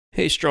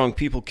Hey, strong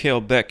people,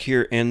 Beck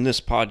here, and this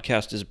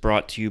podcast is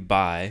brought to you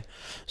by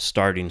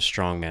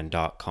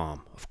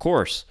StartingStrongman.com. Of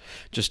course,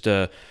 just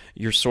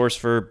your source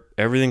for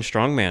everything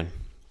strongman.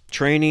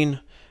 Training,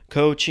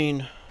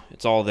 coaching,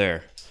 it's all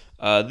there.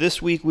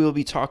 This week we will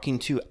be talking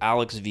to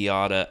Alex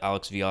Viada.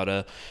 Alex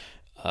Viada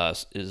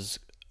is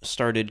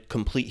started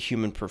Complete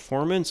Human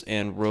Performance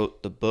and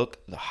wrote the book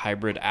The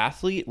Hybrid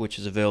Athlete, which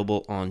is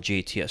available on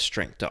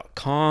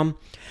jtsstrength.com.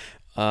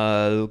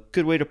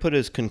 Good way to put it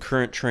is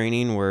concurrent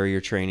training, where you're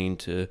training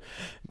to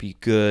be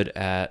good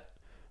at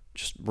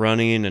just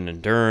running and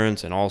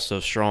endurance and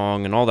also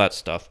strong and all that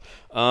stuff.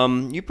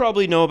 You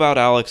probably know about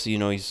Alex. You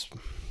know, he's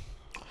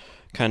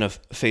kind of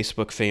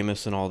Facebook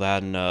famous and all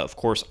that. And of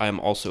course, I'm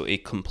also a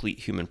Complete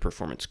Human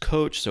Performance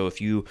coach. So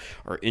if you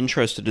are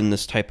interested in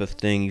this type of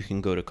thing, you can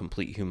go to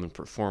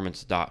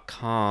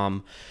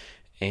CompleteHumanPerformance.com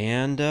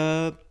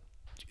and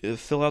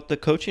fill out the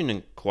coaching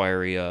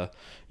inquiry.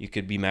 You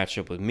could be matched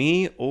up with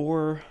me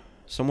or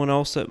someone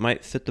else that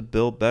might fit the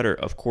bill better.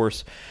 Of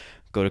course,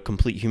 go to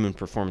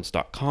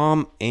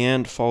CompleteHumanPerformance.com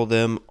and follow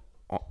them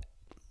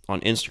on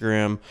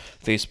Instagram,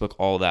 Facebook,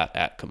 all that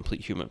at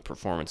Complete Human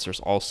Performance. There's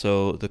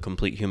also the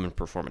Complete Human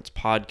Performance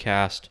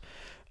podcast,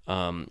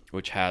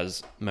 which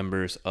has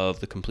members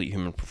of the Complete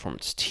Human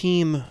Performance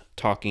team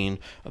talking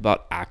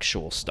about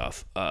actual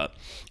stuff.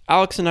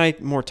 Alex and I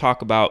more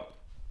talk about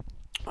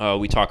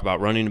we talk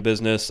about running a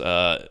business,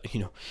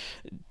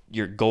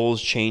 your goals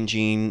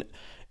changing,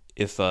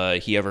 if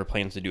he ever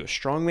plans to do a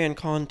strongman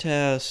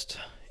contest,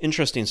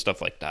 interesting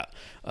stuff like that,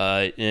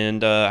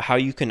 and how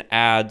you can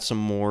add some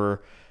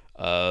more,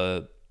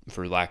 for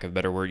lack of a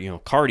better word,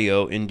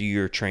 cardio into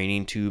your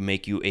training to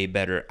make you a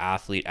better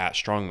athlete at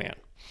strongman.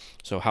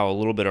 So how a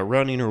little bit of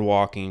running or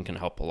walking can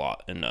help a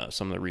lot, and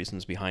some of the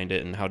reasons behind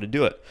it and how to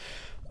do it.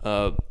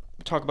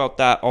 Talk about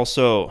that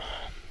also.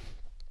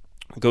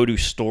 Go to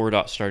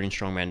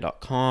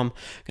store.startingstrongman.com.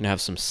 Gonna have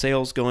some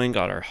sales going.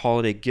 Got our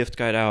holiday gift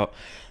guide out.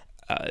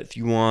 If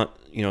you want,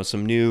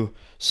 some new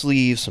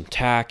sleeves, some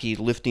tacky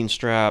lifting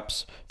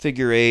straps,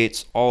 figure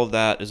eights, all of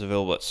that is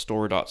available at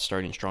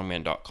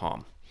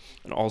store.startingstrongman.com.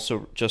 And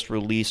also just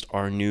released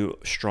our new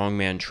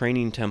strongman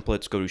training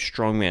templates. Go to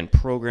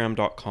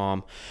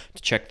strongmanprogram.com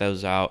to check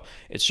those out.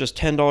 It's just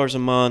 $10 a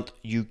month.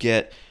 You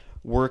get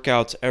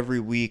workouts every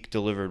week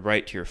delivered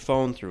right to your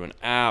phone through an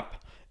app.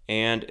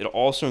 And it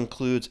also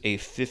includes a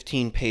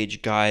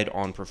 15-page guide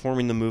on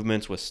performing the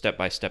movements with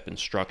step-by-step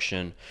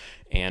instruction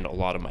and a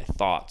lot of my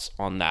thoughts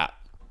on that.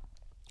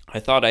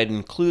 I thought I'd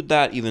include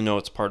that even though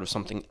it's part of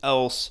something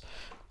else.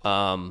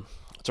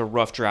 It's a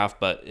rough draft,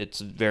 but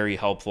it's very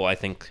helpful. I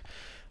think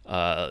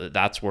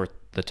that's worth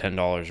the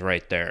 $10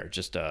 right there.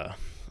 Just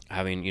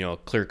having, a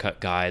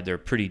clear-cut guide. They're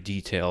pretty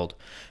detailed.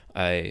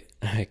 I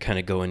kind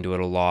of go into it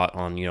a lot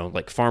on,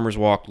 like farmer's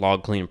walk,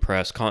 log clean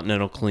press,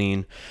 continental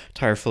clean,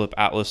 tire flip,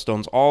 atlas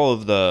stones, all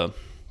of the,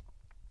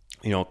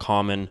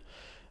 common,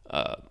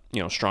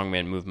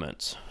 strongman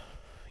movements,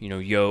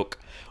 yoke,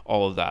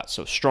 all of that.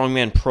 So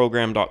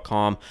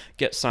strongmanprogram.com,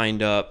 get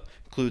signed up,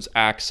 includes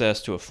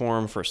access to a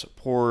forum for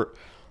support,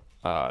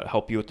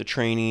 help you with the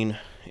training,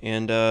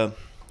 and,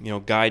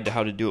 guide to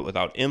how to do it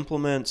without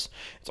implements.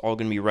 It's all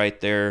going to be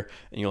right there,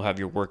 and you'll have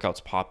your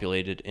workouts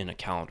populated in a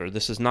calendar.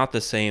 This is not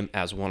the same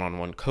as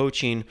one-on-one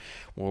coaching,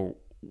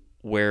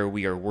 where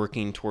we are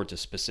working towards a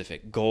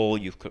specific goal.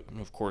 You could,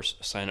 of course,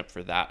 sign up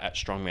for that at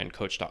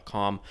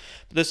strongmancoach.com.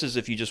 But this is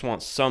if you just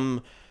want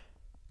some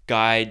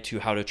guide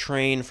to how to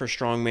train for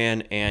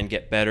strongman and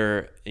get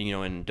better,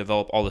 and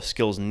develop all the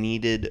skills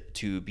needed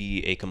to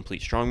be a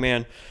complete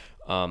strongman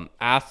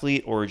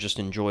athlete, or just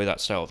enjoy that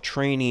style of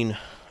training.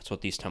 That's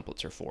what these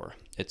templates are for.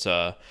 It's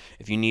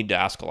if you need to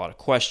ask a lot of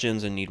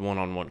questions and need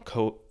one-on-one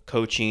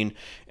coaching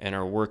and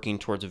are working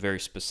towards a very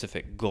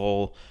specific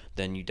goal,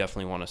 then you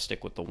definitely want to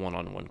stick with the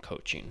one-on-one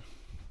coaching.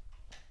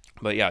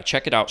 But yeah,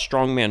 check it out,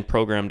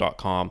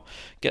 strongmanprogram.com.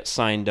 Get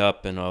signed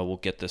up, and we'll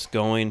get this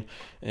going.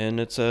 And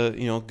it's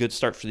a good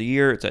start for the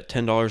year. It's at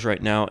 $10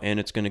 right now, and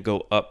it's going to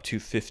go up to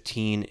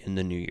 $15 in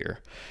the new year.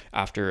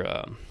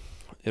 After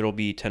it'll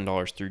be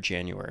 $10 through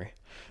January,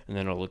 and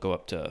then it'll go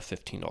up to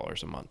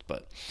 $15 a month.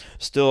 But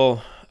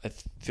still, I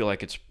feel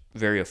like it's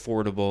very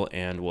affordable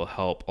and will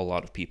help a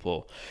lot of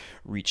people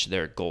reach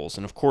their goals.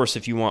 And of course,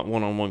 if you want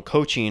one-on-one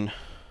coaching,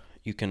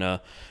 you can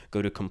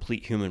go to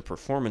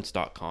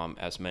CompleteHumanPerformance.com,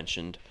 as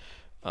mentioned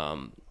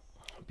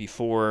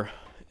before.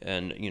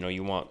 And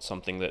you want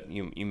something that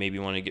you maybe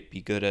want to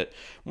be good at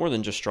more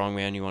than just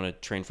strongman. You want to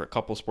train for a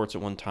couple sports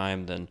at one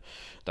time. Then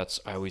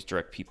I always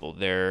direct people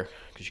there,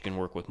 because you can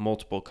work with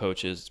multiple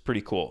coaches. It's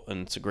pretty cool,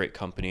 and it's a great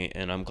company.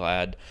 And I'm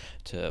glad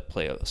to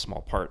play a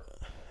small part,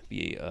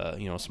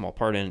 a small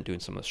part in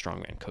doing some of the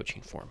strongman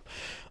coaching for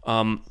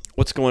them.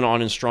 What's going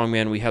on in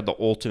strongman? We had the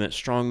Ultimate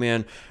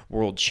Strongman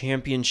World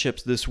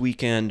Championships this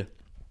weekend,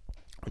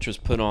 which was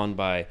put on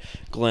by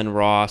Glenn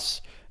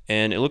Ross.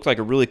 And it looked like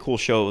a really cool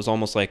show. It was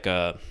almost like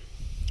had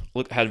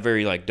a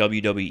very like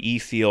WWE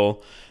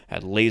feel.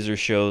 Had laser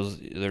shows.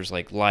 There's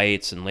like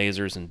lights and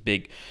lasers and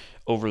big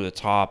over the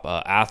top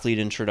athlete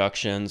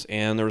introductions.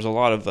 And there was a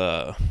lot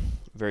of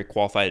very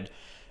qualified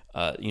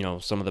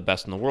some of the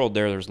best in the world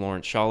there. There's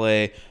Lawrence Shaw,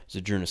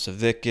 Zydrunas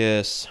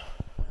Savickas,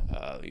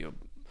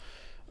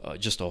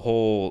 just a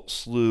whole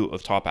slew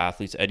of top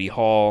athletes, Eddie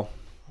Hall,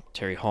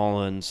 Terry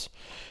Hollins,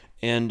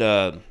 and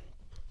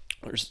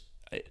there's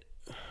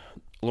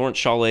Lawrence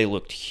Shaw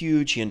looked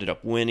huge. He ended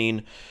up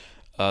winning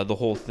the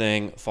whole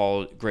thing.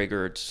 Followed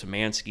Gregor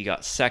Szymanski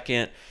got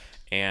second,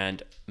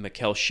 and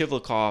Mikhail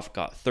Shivlikov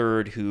got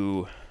third.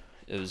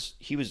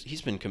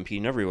 He's been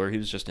competing everywhere. He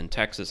was just in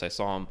Texas. I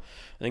saw him.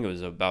 I think it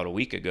was about a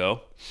week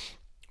ago,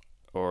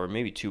 or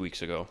maybe 2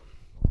 weeks ago.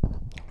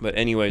 But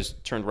anyways,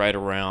 turned right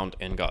around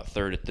and got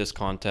third at this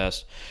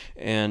contest.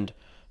 And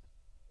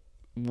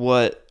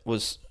it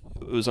was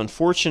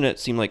unfortunate. It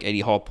seemed like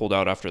Eddie Hall pulled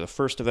out after the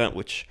first event,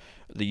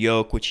 the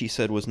yoke, which he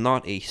said was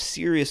not a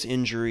serious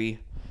injury,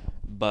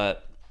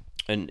 but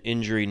an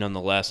injury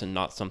nonetheless, and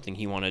not something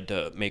he wanted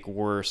to make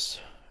worse,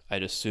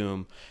 I'd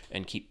assume,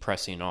 and keep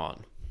pressing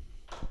on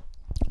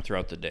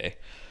throughout the day.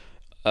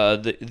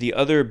 The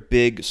other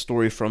big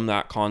story from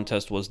that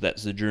contest was that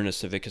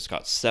Zydrunas Savickas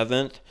got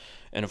 7th,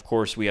 and of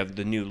course we have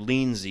the new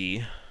Lean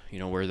Z,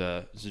 where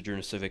the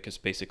Zydrunas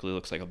Savickas basically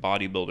looks like a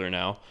bodybuilder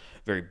now,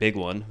 very big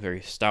one,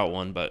 very stout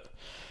one, but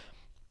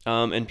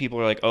and people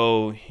are like,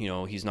 oh,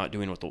 he's not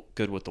doing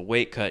good with the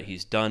weight cut.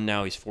 He's done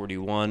now. He's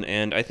 41.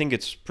 And I think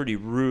it's pretty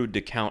rude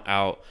to count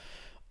out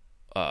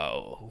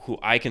who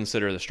I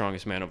consider the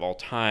strongest man of all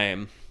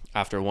time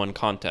after one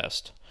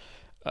contest.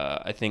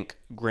 I think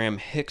Graham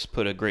Hicks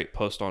put a great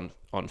post on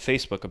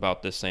Facebook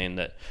about this, saying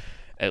that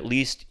at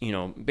least,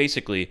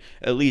 basically,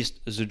 at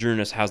least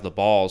Zydrunas has the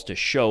balls to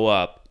show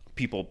up.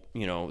 People,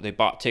 they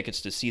bought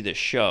tickets to see this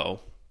show.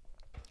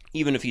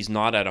 Even if he's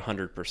not at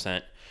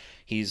 100%,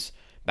 he's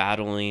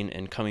battling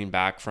and coming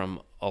back from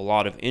a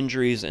lot of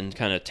injuries and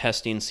kind of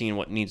seeing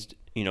what needs,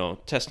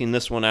 testing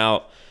this one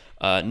out,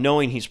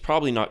 knowing he's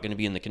probably not going to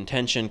be in the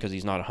contention because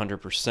he's not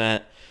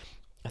 100%.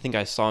 I think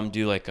I saw him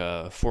do like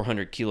a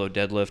 400 kilo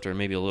deadlift or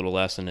maybe a little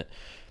less, and it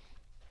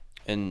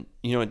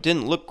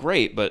didn't look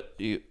great, but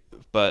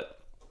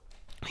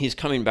he's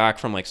coming back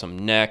from like some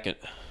neck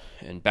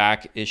and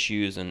back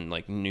issues and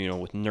like,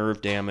 with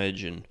nerve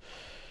damage and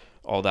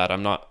all that.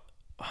 I'm not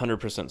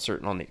 100%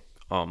 certain on the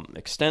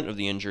extent of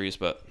the injuries,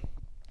 but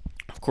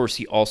of course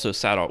he also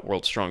sat out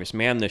World's Strongest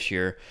Man this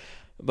year.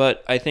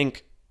 But I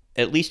think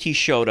at least he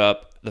showed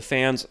up. The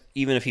fans,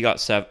 even if he got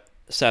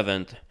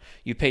 7th,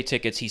 you pay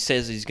tickets. He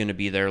says he's going to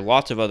be there.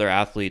 Lots of other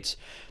athletes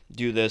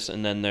do this,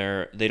 and then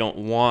they don't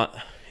want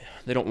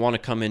to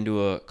come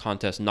into a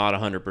contest not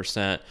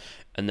 100%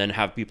 and then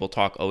have people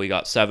talk, oh, he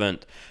got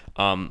 7th.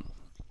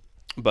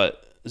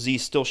 But Z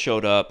still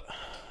showed up,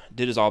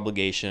 did his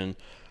obligation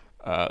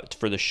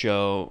for the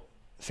show.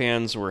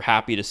 Fans were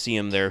happy to see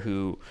him there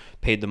who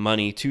paid the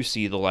money to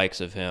see the likes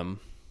of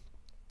him,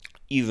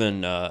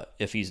 even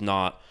if he's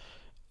not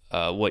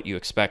what you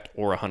expect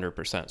or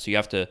 100%. So you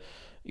have to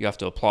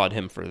applaud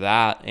him for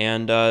that,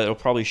 and it'll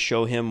probably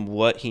show him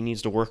what he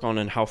needs to work on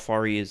and how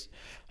far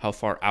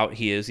out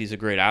he is. He's a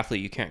great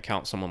athlete. You can't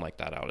count someone like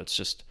that out. It's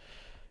just,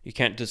 you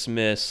can't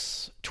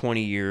dismiss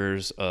 20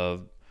 years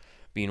of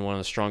being one of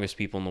the strongest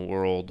people in the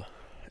world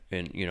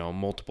in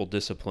multiple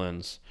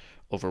disciplines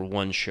over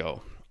one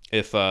show.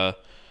 If by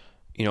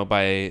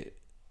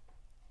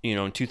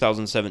in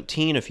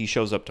 2017, if he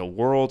shows up to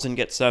Worlds and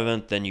gets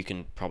 7th, then you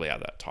can probably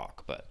have that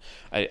talk. But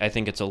I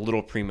think it's a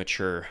little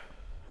premature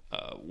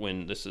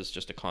when this is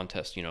just a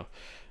contest,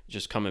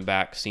 just coming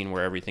back, seeing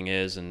where everything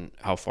is and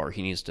how far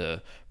he needs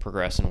to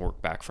progress and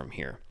work back from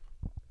here.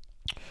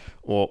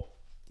 Well,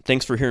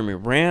 thanks for hearing me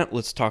rant.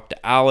 Let's talk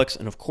to Alex.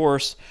 And of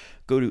course,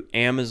 go to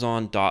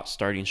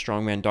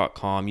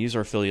amazon.startingstrongman.com. Use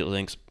our affiliate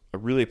links. I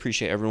really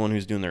appreciate everyone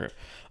who's doing their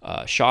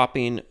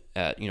shopping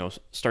at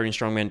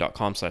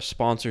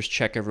startingstrongman.com/sponsors.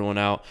 Check everyone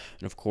out,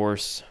 and of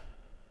course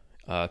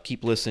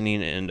keep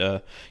listening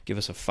and give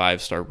us a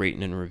 5-star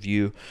rating and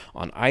review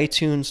on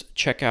iTunes.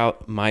 Check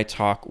out my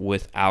talk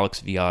with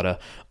Alex Viada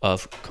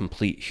of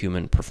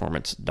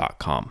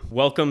CompleteHumanPerformance.com.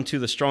 Welcome to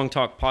the Strong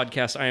Talk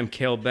podcast. I am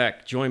Kalle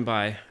Beck, joined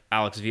by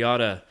Alex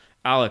Viada.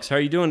 Alex, how are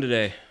you doing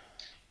today?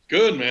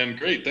 Good, man.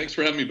 Great. Thanks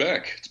for having me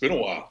back. It's been a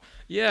while.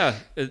 Yeah,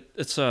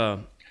 it's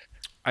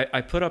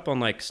I put up on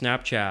like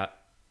Snapchat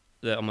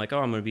that I'm like, oh,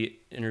 I'm going to be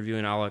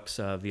interviewing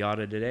Alex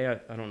Viada today.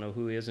 I don't know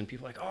who he is. And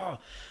people are like, oh,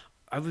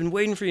 I've been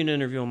waiting for you to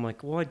interview him. I'm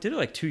like, well, I did it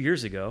like 2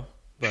 years ago.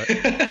 But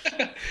yeah,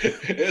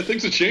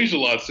 things have changed a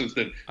lot since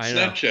then.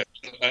 Snapchat.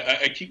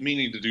 I keep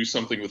meaning to do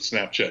something with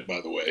Snapchat, by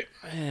the way.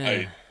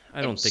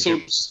 I don't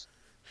think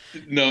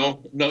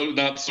No,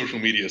 not social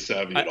media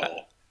savvy at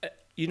all.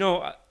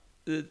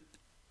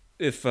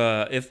 If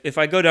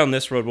I go down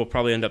this road, we'll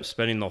probably end up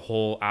spending the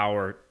whole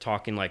hour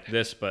talking like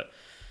this, but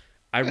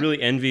I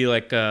really envy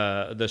like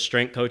the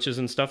strength coaches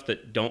and stuff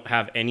that don't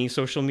have any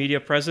social media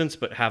presence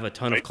but have a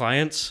ton of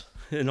clients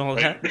and all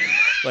that.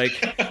 Like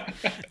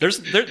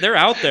they're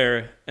out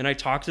there, and I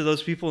talk to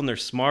those people and they're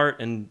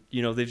smart, and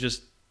they're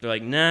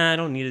like, nah, I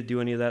don't need to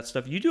do any of that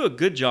stuff. You do a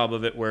good job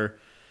of it where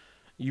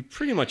you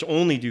pretty much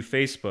only do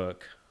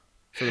Facebook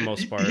for the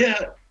most part.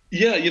 Yeah.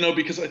 Yeah,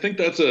 because I think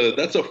that's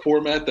a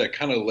format that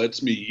kind of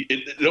lets me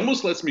it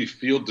almost lets me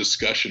feel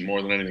discussion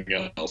more than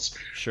anything else,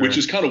 which Sure.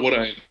 is kind of what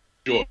I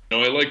enjoy.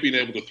 I like being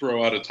able to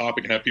throw out a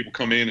topic and have people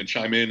come in and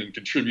chime in and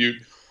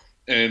contribute.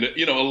 And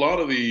a lot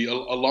of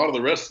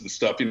the rest of the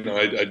stuff,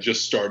 I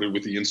just started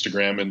with the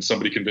Instagram, and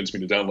somebody convinced me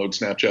to download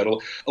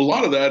Snapchat. A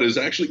lot of that is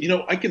actually,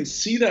 I can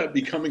see that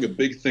becoming a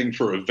big thing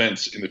for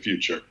events in the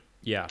future.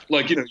 Yeah.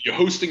 Like, you're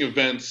hosting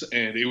events,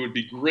 and it would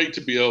be great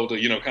to be able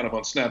to, kind of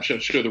on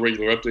Snapchat share the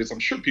regular updates. I'm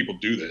sure people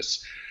do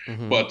this,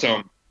 Hmm. but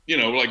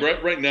like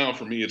right now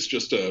for me, it's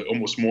just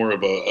almost more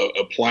of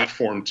a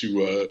platform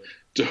to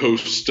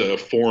host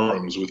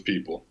forums with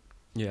people.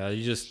 Yeah.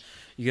 You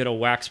get to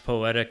wax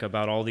poetic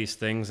about all these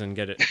things and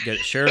get it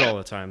shared all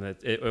the time.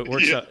 It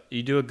works Yeah. out.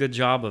 You do a good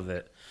job of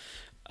it.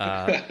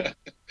 Uh,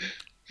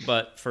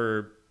 but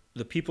for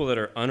the people that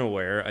are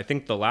unaware, I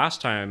think the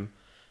last time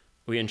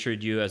we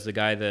introed you as the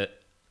guy that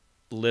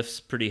lifts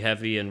pretty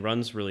heavy and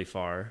runs really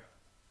far,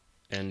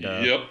 and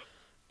Yep.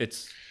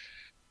 it's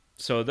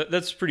so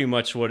that's pretty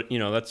much what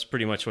That's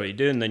pretty much what you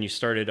did, and then you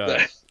started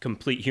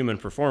complete human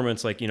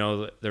performance. Like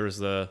there was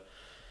the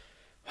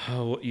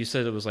you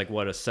said it was like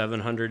what, a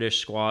 700-ish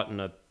squat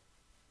and a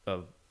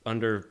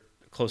under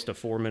close to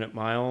 4 minute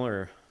mile,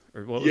 or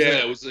what was Yeah,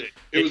 it?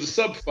 it was a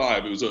sub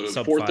five. It was a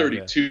Sub five,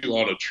 yeah. 4:32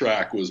 on a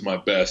track was my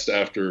best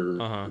after,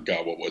 Uh huh.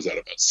 God, what was that?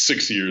 About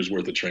 6 years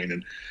worth of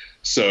training.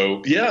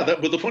 So yeah,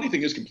 but the funny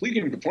thing is, complete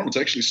human performance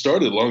actually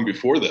started long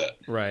before that.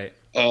 Right.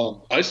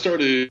 I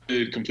started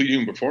complete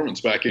human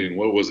performance back in,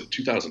 what was it,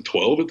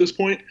 2012 at this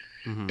point.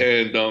 Hmm.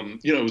 And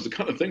it was the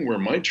kind of thing where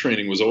my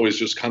training was always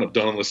just kind of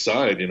done on the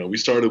side. We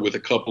started with a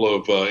couple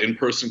of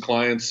in-person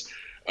clients.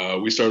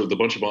 We started with a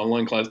bunch of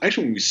online clients.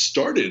 Actually, when we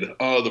started,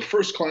 the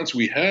first clients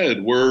we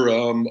had were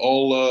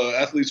all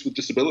athletes with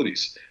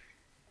disabilities.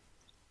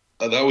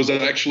 That was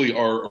actually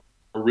our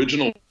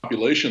original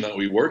population that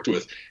we worked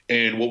with.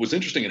 And what was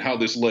interesting and how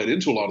this led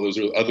into a lot of those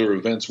other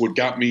events, what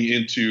got me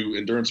into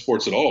endurance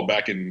sports at all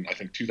back in, I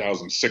think,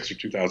 2006 or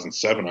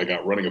 2007, I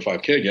got running a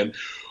 5K again,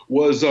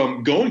 was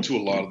going to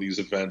a lot of these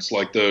events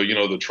like the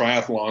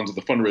triathlons,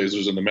 the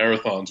fundraisers, and the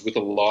marathons with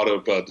a lot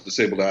of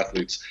disabled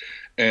athletes.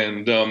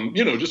 And,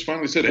 just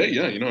finally said, hey,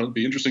 yeah, it'd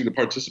be interesting to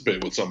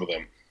participate with some of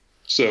them.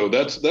 So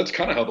that's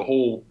kind of how the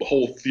whole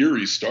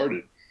theory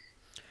started.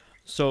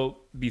 So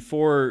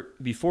before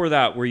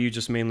that, were you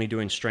just mainly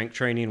doing strength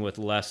training with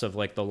less of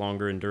like the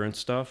longer endurance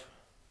stuff?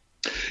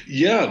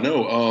 Yeah,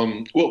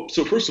 no. Well,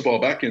 so first of all,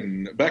 back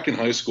in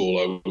high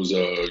school, I was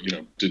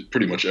did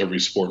pretty much every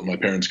sport my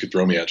parents could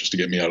throw me at just to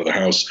get me out of the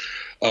house.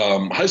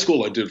 High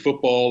school, I did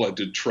football, I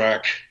did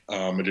track,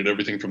 I did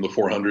everything from the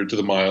 400 to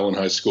the mile in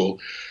high school,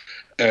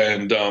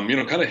 and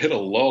kind of hit a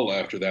lull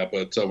after that.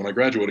 But when I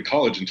graduated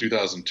college in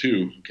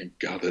 2002, okay,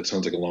 God, that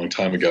sounds like a long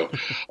time ago.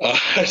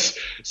 I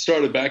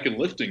started back in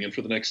lifting, and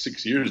for the next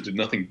 6 years, did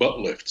nothing but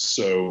lifts.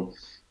 So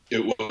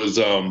it was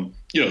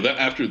that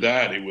after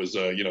that it was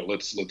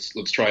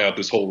let's try out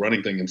this whole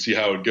running thing and see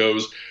how it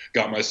goes.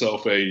 Got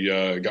myself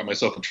a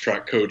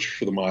track coach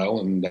for the mile,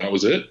 and that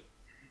was it.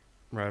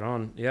 Right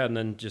on. Yeah, and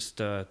then just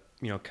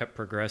kept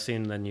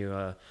progressing. Then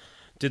you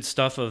did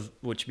stuff of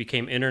which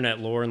became internet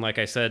lore, and like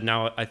I said,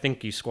 now I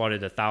think you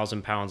squatted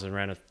 1,000 pounds and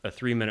ran a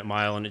 3 minute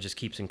mile, and it just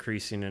keeps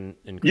increasing and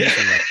Yeah.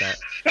 increasing like that.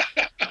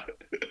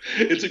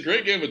 It's a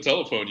great game of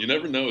telephone. You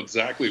never know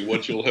exactly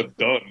what you'll have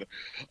done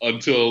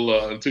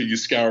until you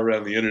scour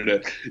around the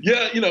internet.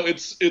 Yeah,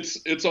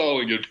 it's all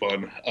in good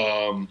fun.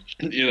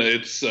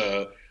 It's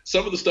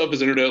some of the stuff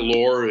is internet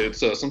lore. It's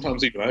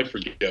sometimes even I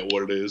forget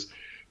what it is.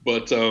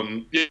 But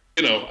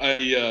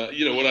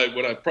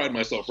what I pride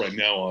myself right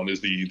now on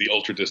is the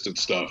ultra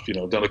distance stuff.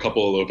 I've done a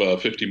couple of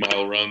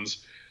 50-mile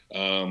runs,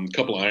 a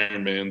couple of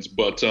Ironmans,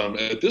 but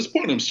at this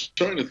point, I'm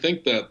starting to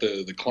think that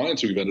the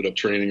clients we've ended up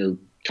training are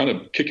kind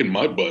of kicking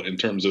my butt in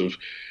terms of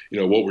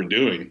what we're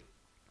doing.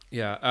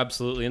 Yeah,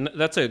 absolutely, and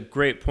that's a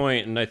great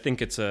point, and I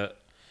think it's an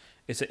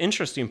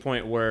interesting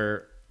point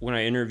where when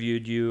I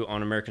interviewed you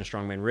on American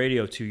Strongman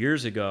Radio 2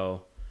 years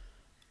ago,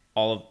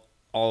 all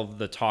of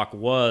the talk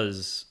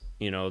was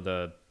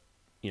the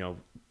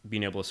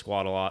being able to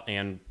squat a lot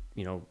and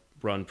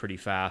run pretty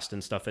fast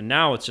and stuff, and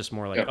now it's just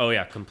more like, Yeah. oh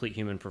yeah, complete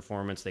human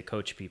performance. They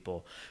coach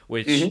people,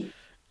 which, Hmm.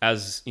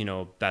 as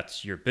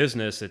that's your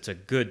business. It's a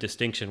good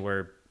distinction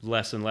where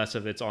less and less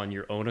of it's on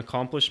your own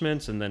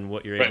accomplishments and then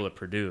what you're Right. able to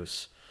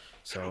produce.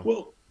 So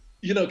Well,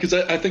 because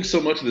I think so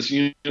much of this,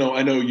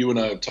 I know you and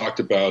I have talked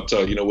about,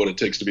 what it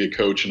takes to be a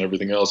coach and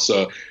everything else.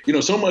 So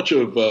much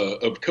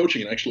of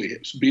coaching and actually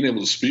being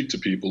able to speak to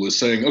people is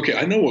saying, okay,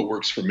 I know what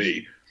works for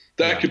me.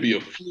 That yeah. could be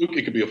a fluke.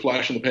 It could be a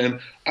flash in the pan.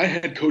 I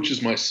had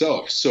coaches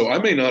myself, so I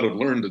may not have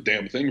learned a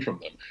damn thing from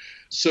them.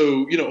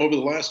 So, over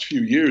the last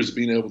few years,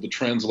 being able to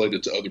translate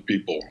it to other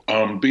people,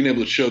 being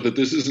able to show that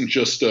this isn't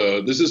just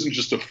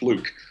a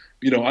fluke.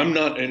 I'm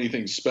not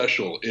anything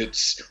special.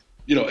 It's,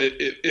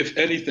 if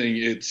anything,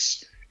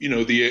 it's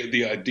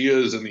the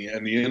ideas and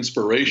the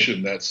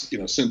inspiration that's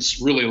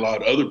since really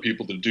allowed other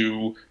people to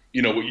do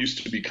what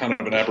used to be kind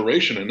of an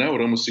aberration, and now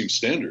it almost seems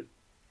standard.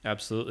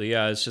 Absolutely.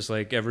 Yeah. It's just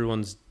like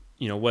everyone's,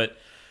 what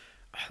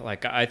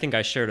like I think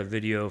I shared a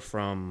video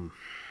from,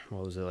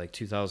 what was it, like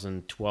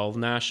 2012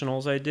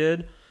 nationals I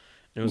did.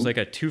 And it was like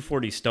a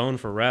 240 stone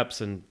for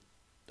reps, and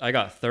I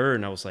got third,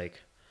 and I was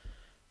like,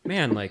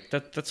 man, like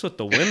that's what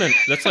the women,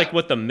 that's like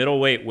what the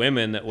middleweight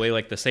women that weigh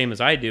like the same as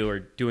I do are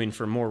doing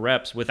for more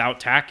reps without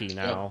tacky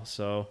now. Yeah.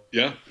 So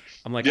Yeah.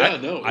 I'm like, Yeah.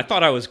 No. I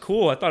thought I was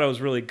cool. I thought I was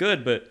really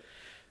good, but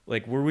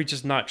like, were we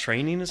just not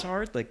training as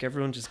hard? Like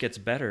everyone just gets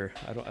better.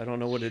 I don't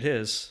know what it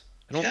is.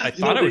 Yeah. I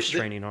thought I was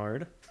training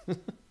hard.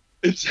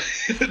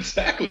 It's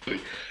exactly,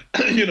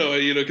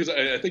 because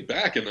I think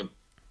back and then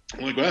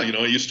I'm like, wow,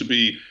 I used to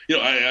be,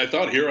 I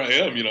thought here I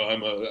am,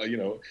 I'm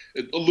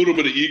a little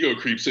bit of ego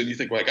creeps in. You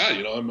think like,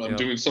 I'm Yeah.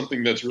 doing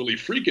something that's really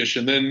freakish.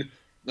 And then,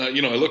 I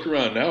look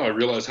around now, I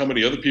realize how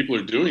many other people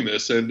are doing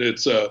this. And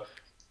it's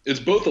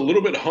both a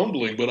little bit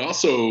humbling, but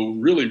also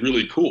really,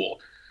 really cool.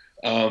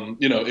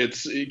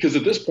 It's because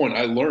at this point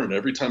I learn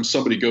every time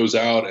somebody goes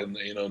out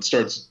and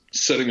starts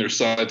setting their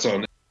sights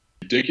on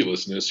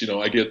ridiculousness,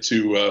 I get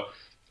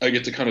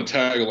to kind of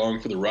tag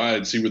along for the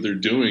ride, see what they're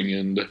doing,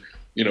 and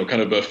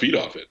kind of feed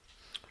off it.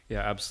 Yeah,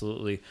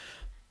 absolutely.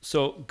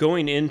 So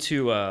going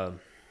into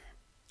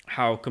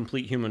how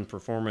Complete Human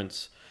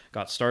Performance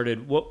got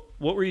started, what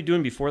were you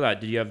doing before that?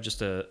 Did you have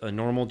just a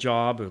normal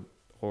job,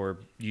 or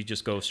you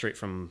just go straight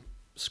from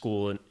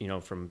school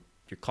and from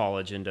your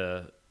college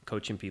into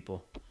coaching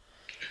people?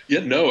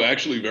 Yeah, no,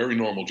 actually, very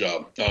normal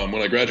job. When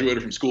I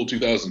graduated from school in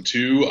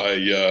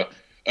 2002,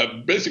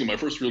 basically my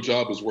first real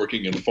job was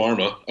working in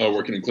pharma,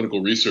 working in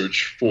clinical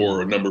research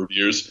for a number of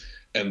years,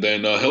 and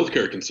then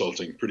healthcare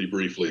consulting pretty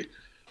briefly.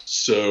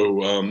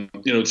 So,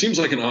 it seems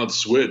like an odd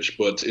switch,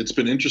 but it's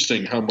been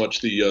interesting how much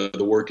the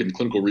work in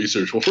clinical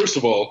research. Well, first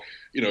of all,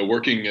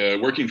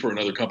 working for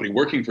another company,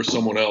 working for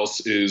someone else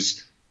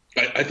is,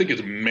 I think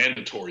it's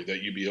mandatory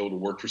that you be able to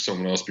work for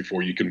someone else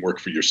before you can work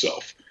for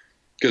yourself.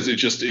 Because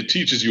it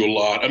teaches you a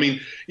lot. I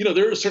mean,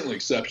 there are certainly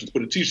exceptions,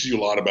 but it teaches you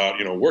a lot about,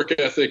 work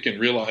ethic, and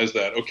realize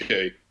that,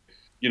 okay,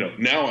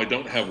 now I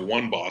don't have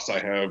one boss. I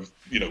have,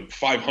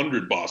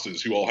 500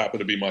 bosses who all happen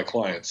to be my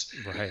clients.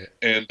 Right.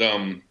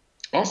 And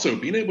also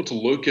being able to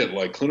look at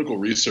like clinical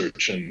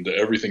research and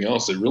everything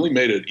else, it really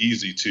made it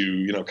easy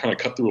to, kind of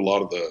cut through a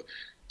lot of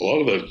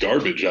the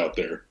garbage out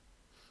there,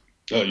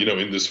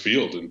 in this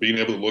field, and being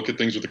able to look at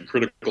things with a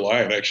critical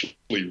eye and actually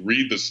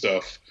read the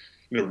stuff,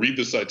 read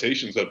the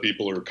citations that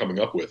people are coming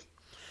up with.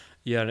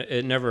 Yeah,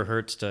 it never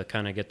hurts to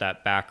kind of get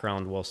that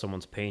background while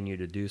someone's paying you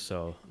to do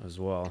so as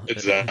well.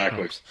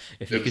 Exactly.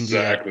 If you can do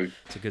that,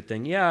 it's a good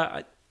thing.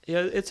 Yeah,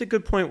 it's a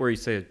good point where you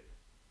say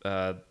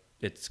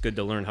it's good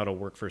to learn how to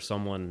work for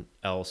someone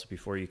else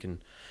before you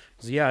can.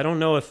 'Cause, yeah, I don't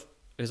know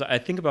because I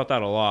think about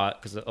that a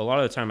lot, because a lot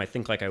of the time I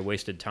think like I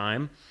wasted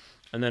time,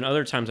 and then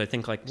other times I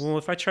think like, well,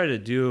 if I try to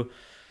do,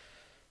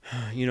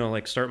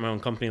 like start my own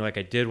company like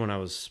I did when I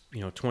was,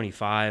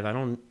 25,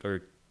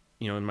 or,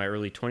 in my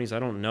early 20s, I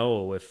don't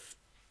know if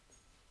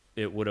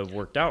it would have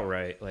worked out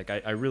right. Like,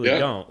 I really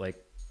don't. Like,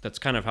 that's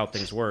kind of how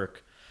things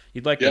work.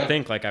 You'd like to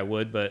think like I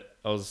would, but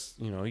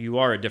you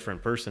are a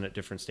different person at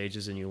different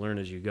stages, and you learn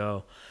as you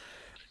go.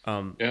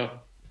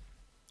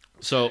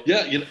 So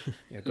yeah,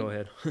 yeah, go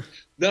ahead.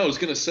 No, I was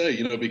going to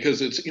say,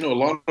 because it's, a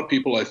lot of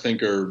people I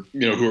think are,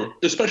 who are,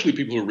 especially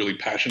people who are really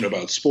passionate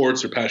about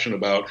sports or passionate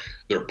about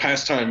their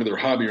pastime or their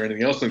hobby or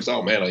anything else, thinks,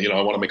 oh man,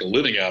 I want to make a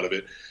living out of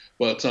it.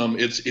 But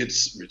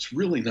it's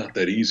really not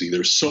that easy.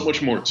 There's so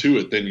much more to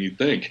it than you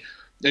think.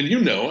 And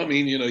I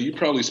mean, you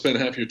probably spend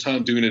half your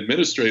time doing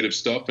administrative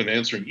stuff and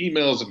answering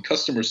emails and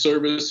customer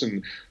service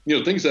and,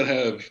 things that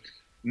have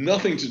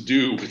nothing to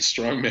do with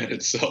strongman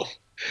itself.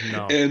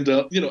 No. And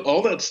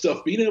all that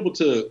stuff, being able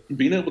to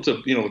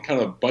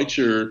kind of bite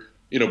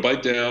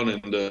down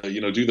and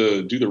do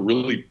the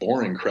really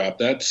boring crap.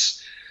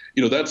 That's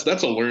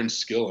a learned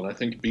skill, and I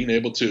think being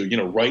able to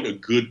write a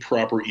good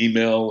proper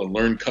email and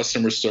learn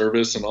customer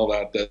service and all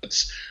that,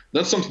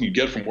 that's something you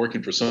get from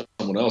working for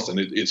someone else, and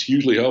it's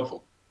hugely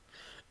helpful.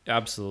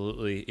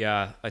 Absolutely,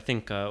 yeah. I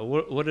think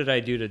what did I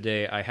do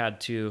today? I had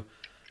to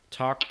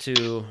talk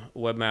to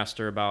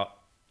Webmaster about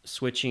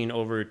switching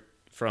over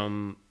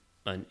from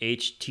an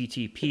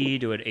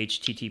HTTP to an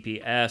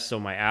HTTPS so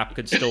my app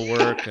could still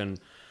work, and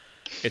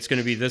it's going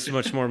to be this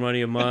much more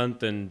money a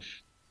month, and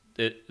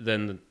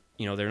then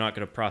they're not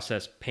going to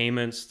process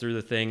payments through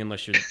the thing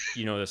unless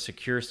you're a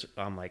secure.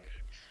 I'm like,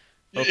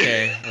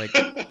 okay,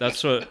 like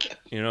that's what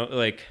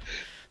like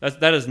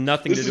that has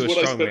nothing to do with strongman.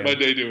 This is what I spent my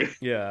day doing.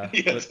 Yeah,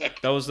 exactly.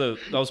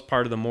 That was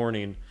part of the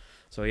morning.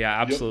 So yeah,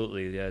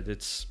 absolutely. Yep. Yeah,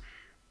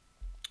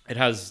 it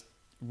has.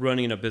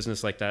 Running a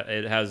business like that,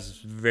 it has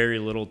very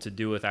little to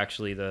do with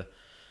actually the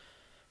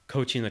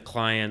coaching the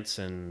clients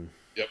and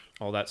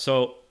all that.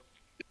 So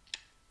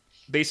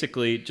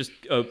basically, just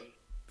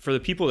for the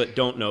people that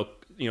don't know,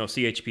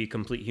 CHP,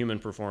 Complete Human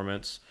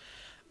Performance,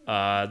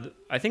 I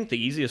think the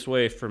easiest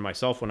way for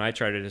myself when I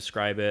try to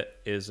describe it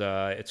is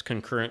it's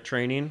concurrent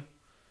training.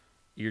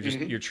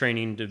 You're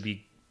training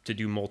to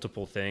do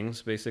multiple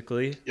things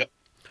basically. Yep.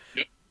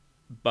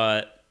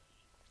 But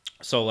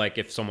so like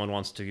if someone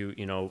wants to,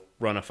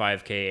 run a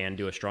 5K and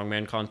do a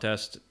strongman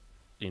contest,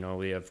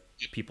 We have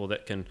people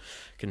that can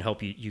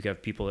help you. You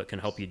have people that can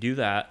help you do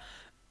that,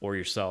 or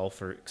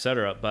yourself, or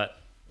etc. But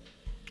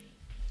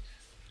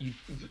you,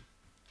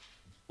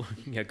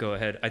 yeah, go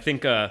ahead. I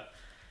think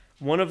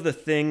one of the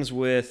things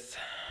with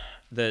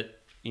that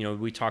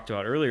we talked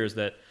about earlier is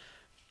that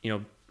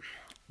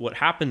what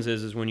happens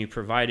is when you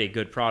provide a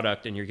good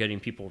product and you're getting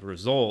people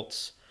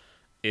results,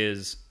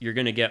 is you're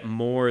going to get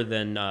more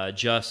than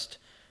just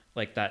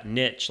like that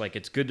niche. Like,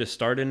 it's good to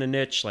start in a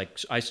niche. Like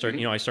I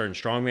started in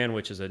strongman,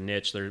 which is a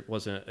niche. There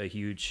wasn't a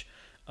huge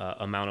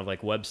amount of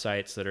like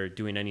websites that are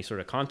doing any sort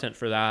of content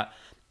for that.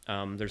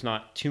 There's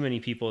not too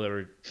many people that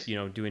are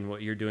doing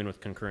what you're doing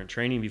with concurrent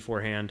training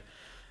beforehand.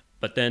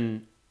 But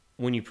then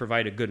when you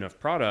provide a good enough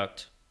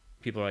product,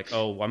 people are like,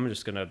 oh, well, I'm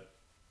just going to,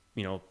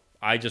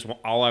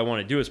 all I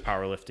want to do is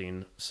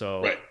powerlifting.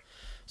 So, right.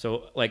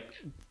 So like,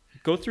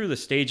 go through the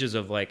stages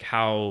of like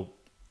how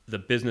the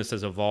business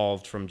has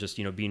evolved from just,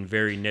 being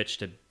very niche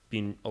to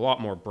being a lot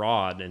more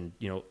broad and,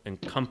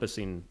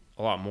 encompassing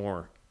a lot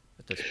more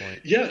at this point.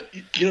 Yeah,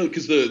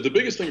 because the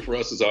biggest thing for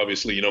us is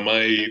obviously,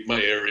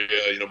 my area,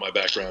 my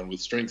background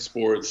with strength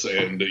sports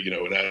and,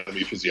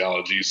 anatomy,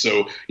 physiology.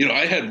 So,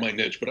 I had my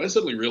niche, but I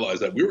suddenly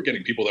realized that we were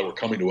getting people that were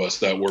coming to us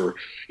that were,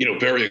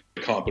 very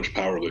accomplished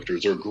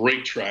powerlifters or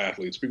great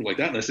triathletes, people like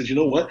that. And I said, you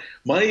know what,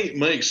 my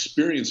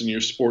experience in your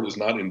sport is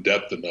not in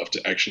depth enough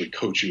to actually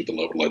coach you at the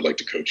level I'd like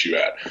to coach you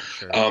at.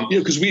 Sure.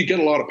 Because we get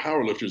a lot of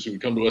powerlifters who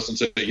would come to us and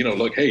say,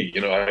 like, hey,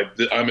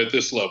 I'm at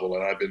this level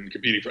and I've been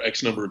competing for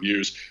X number of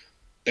years.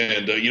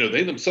 And,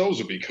 they themselves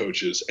would be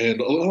coaches.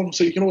 And a lot of them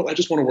say, you know what, I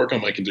just want to work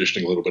on my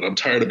conditioning a little bit. I'm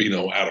tired of being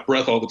out of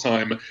breath all the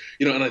time.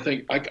 And I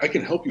think I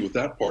can help you with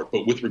that part.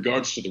 But with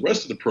regards to the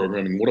rest of the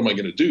programming, what am I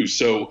going to do?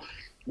 So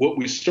what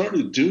we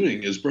started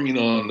doing is bringing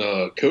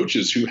on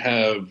coaches who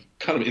have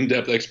kind of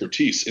in-depth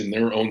expertise in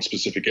their own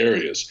specific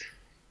areas.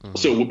 Mm-hmm.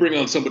 So we'll bring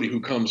on somebody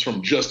who comes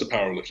from just a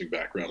powerlifting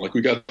background. Like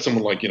we got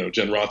someone like,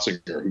 Jen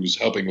Rotzinger, who's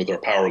helping with our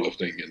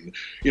powerlifting,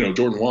 and,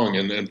 Jordan Wong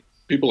and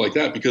people like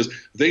that, because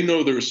they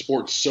know their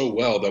sport so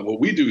well that what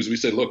we do is we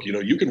say, look,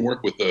 you can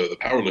work with the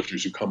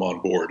powerlifters who come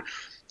on board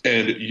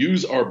and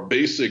use our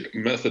basic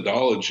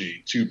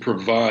methodology to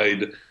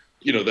provide,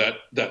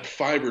 that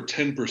 5 or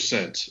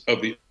 10%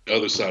 of the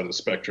other side of the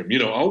spectrum.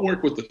 I'll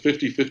work with the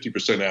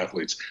 50%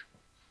 athletes.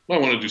 I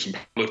want to do some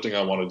powerlifting.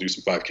 I want to do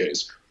some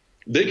 5Ks.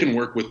 They can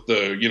work with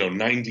the,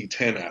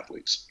 90-10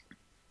 athletes.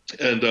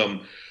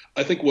 And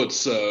I think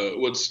what's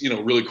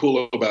really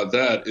cool about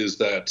that is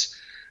that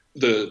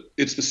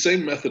it's the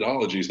same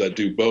methodologies that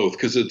do both,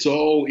 because it's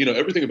all,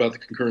 everything about the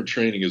concurrent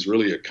training is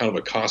really a kind of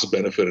a cost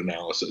benefit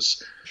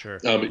analysis. Sure.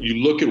 You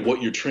look at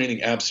what your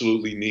training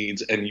absolutely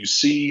needs and you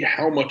see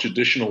how much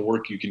additional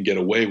work you can get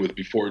away with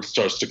before it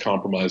starts to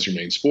compromise your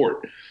main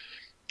sport.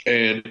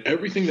 And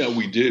everything that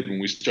we did when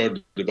we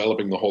started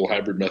developing the whole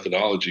hybrid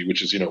methodology,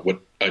 which is,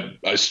 what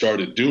I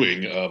started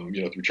doing,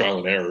 through trial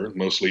and error,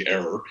 mostly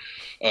error,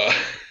 a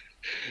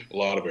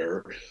lot of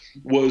error,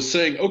 was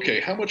saying, okay,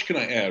 how much can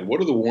I add?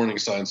 What are the warning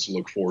signs to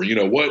look for?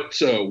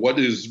 What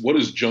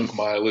is junk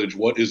mileage?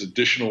 What is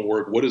additional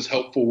work? What is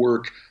helpful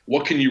work?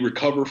 What can you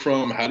recover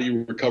from? How do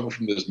you recover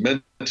from this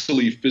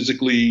mentally,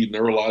 physically,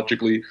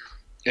 neurologically?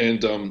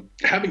 And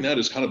having that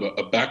as kind of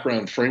a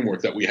background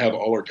framework that we have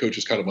all our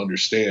coaches kind of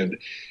understand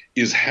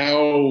is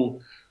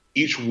how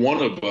each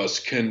one of us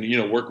can,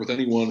 work with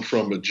anyone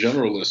from a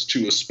generalist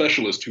to a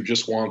specialist who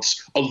just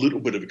wants a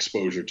little bit of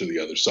exposure to the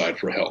other side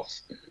for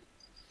health.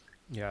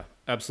 Yeah,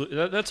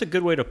 absolutely. That's a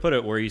good way to put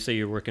it, where you say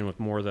you're working with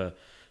more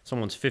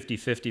someone's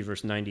 50-50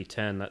 versus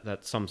 90-10.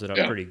 That sums it up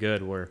pretty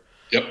good, where,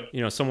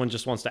 someone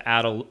just wants to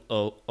add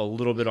a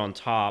little bit on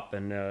top.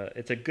 And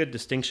it's a good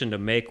distinction to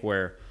make,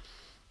 where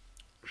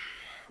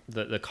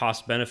the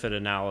cost benefit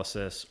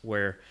analysis,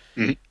 where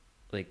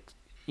like,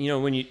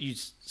 when you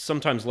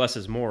sometimes less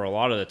is more a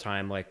lot of the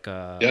time. Like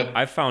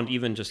I've found,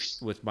 even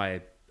just with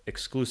my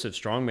exclusive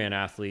strongman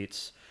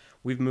athletes,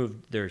 we've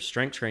moved their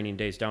strength training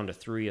days down to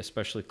 3,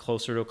 especially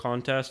closer to a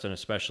contest, and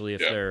especially if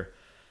they're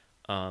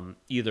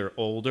either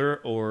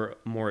older or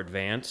more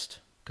advanced,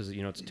 because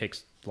it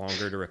takes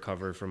longer to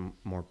recover from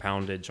more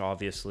poundage,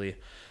 obviously.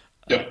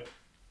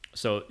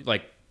 So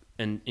like,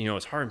 and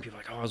it's hard, and people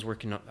are like, oh, I was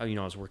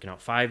working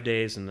out 5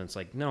 days, and then it's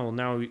like, no,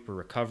 now we're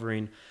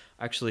recovering.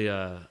 Actually,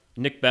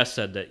 Nick Best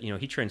said that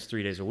he trains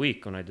 3 days a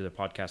week. When I did a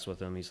podcast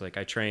with him, he's like,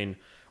 I train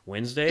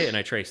Wednesday and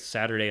I train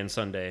Saturday and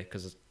Sunday,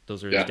 because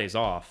those are his days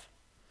off.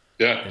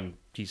 Yeah. And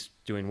he's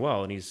doing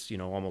well, and he's,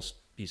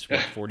 he's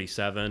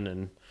 47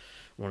 and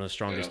one of the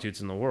strongest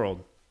dudes in the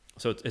world.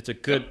 So it's a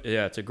good,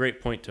 it's a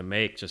great point to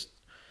make. Just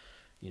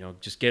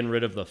getting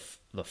rid of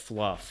the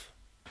fluff.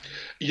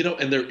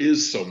 And there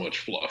is so much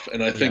fluff.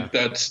 And I think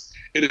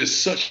it is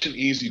such an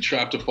easy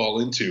trap to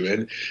fall into.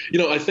 And,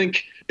 I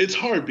think it's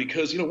hard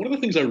because, one of the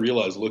things I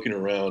realized looking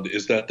around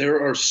is that there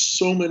are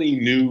so many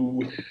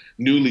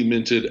newly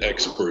minted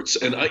experts.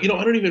 And, I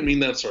don't even mean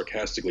that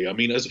sarcastically. I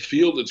mean, as a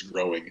field, it's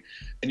growing.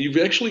 And you've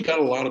actually got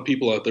a lot of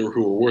people out there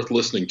who are worth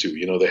listening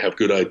to. They have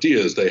good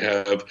ideas. They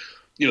have,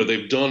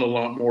 they've done a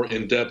lot more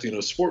in-depth,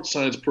 sports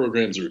science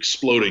programs are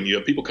exploding. You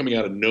have people coming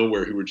out of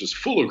nowhere who are just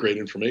full of great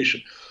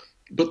information.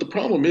 But the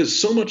problem is,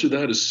 so much of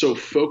that is so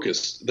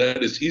focused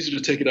that it's easy to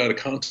take it out of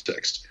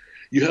context.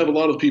 You have a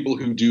lot of people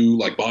who do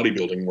like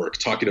bodybuilding work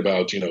talking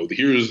about,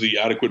 here's the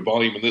adequate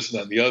volume and this and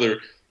that and the other.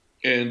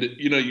 And,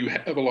 you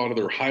have a lot of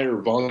their higher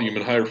volume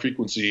and higher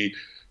frequency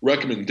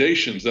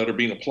recommendations that are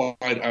being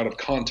applied out of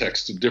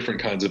context to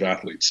different kinds of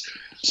athletes.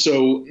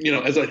 So,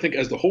 as I think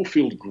as the whole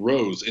field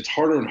grows, it's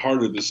harder and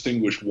harder to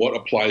distinguish what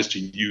applies to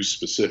you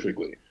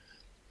specifically.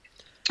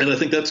 And I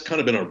think that's kind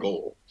of been our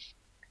goal.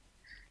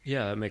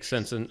 Yeah, that makes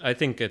sense. And I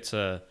think it's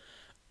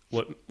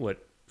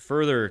what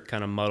further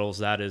kind of muddles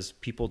that is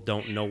people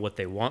don't know what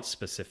they want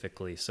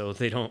specifically. So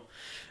they don't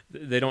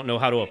know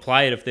how to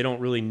apply it if they don't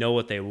really know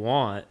what they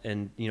want.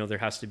 And, there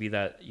has to be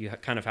that you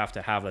kind of have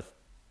to have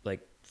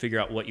figure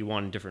out what you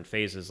want in different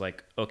phases.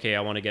 Like, okay,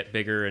 I want to get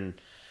bigger and,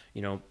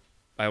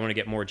 I want to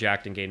get more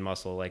jacked and gain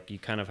muscle. Like you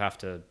kind of have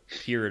to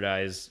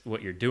periodize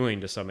what you're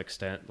doing to some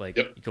extent. Like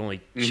Yep. you can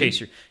only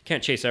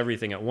can't chase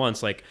everything at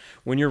once. Like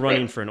when you're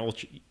running for an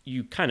ultra,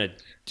 you kind of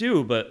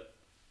do, but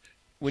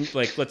when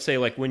let's say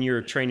when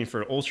you're training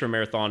for an ultra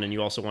marathon and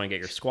you also want to get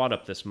your squat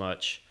up this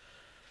much,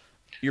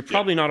 you're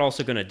probably not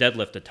also going to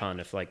deadlift a ton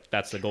if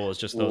that's the goal is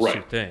just those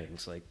two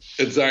things. Like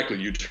exactly.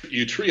 You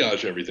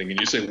triage everything and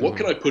you say, what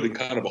can I put in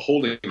kind of a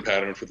holding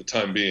pattern for the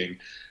time being?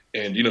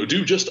 And,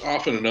 do just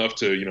often enough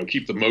to,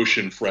 keep the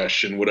motion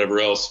fresh and whatever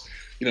else,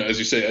 as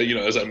you say,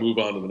 as I move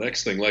on to the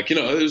next thing,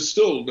 there's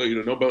still,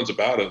 no bones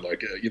about it.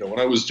 Like, when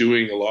I was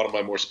doing a lot of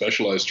my more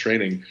specialized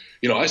training,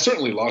 I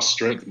certainly lost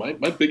strength. My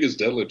biggest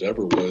deadlift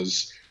ever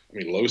was,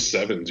 low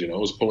sevens, I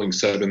was pulling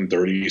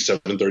 730,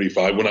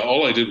 735 when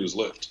all I did was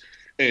lift.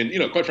 And,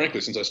 quite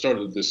frankly, since I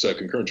started this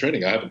concurrent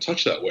training, I haven't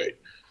touched that weight.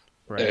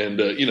 Right. And,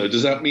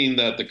 does that mean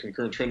that the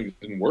concurrent training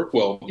didn't work?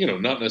 Well,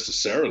 not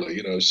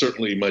necessarily.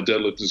 Certainly my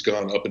deadlift has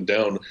gone up and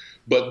down.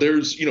 But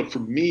there's, for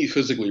me,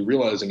 physically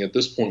realizing at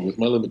this point with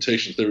my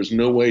limitations, there is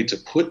no way to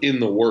put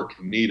in the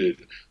work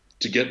needed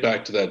to get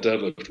back to that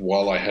deadlift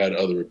while I had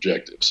other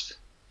objectives.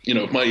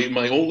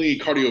 My only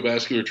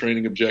cardiovascular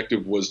training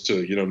objective was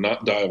to,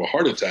 not die of a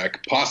heart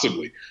attack,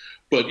 possibly.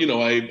 But,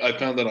 I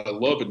found that I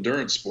love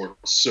endurance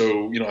sports.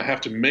 So, I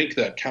have to make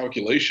that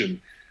calculation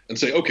and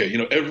say, okay,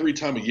 every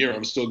time of year,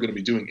 I'm still going to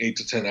be doing 8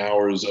 to 10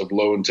 hours of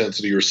low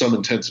intensity or some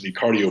intensity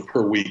cardio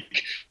per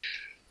week.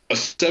 A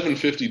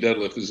 750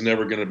 deadlift is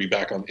never going to be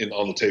back on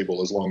the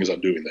table as long as I'm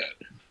doing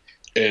that.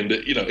 And,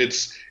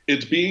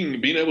 it's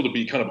being able to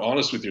be kind of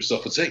honest with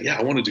yourself and saying, yeah,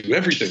 I want to do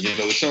everything.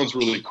 That sounds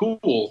really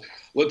cool.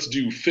 Let's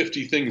do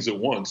 50 things at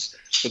once.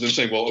 But then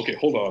saying, well, okay,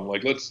 hold on.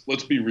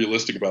 Let's be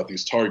realistic about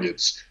these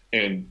targets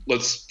and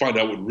let's find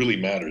out what really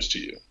matters to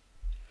you.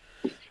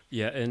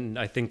 Yeah, and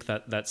I think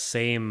that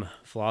same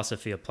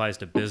philosophy applies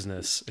to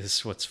business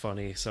is what's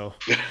funny. So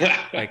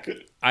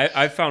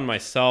I found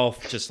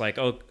myself just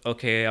oh,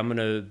 okay, I'm going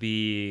to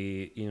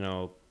be,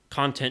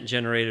 content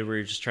generated where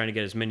you're just trying to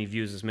get as many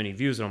views.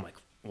 And I'm like,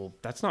 well,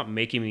 that's not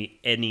making me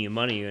any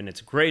money. And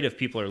it's great if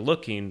people are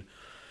looking.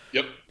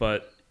 Yep.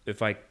 But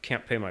if I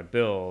can't pay my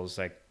bills,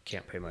 I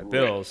can't pay my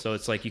bills. So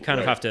it's you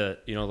kind of have to,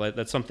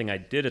 that's something I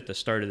did at the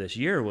start of this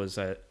year was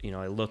that,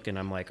 I look and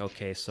I'm like,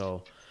 okay,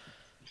 so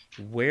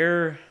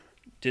where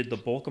did the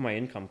bulk of my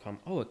income come?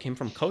 Oh, it came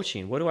from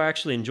coaching. What do I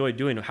actually enjoy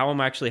doing? How am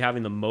I actually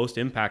having the most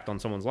impact on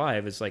someone's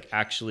life? It's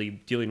actually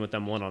dealing with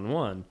them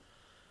one-on-one.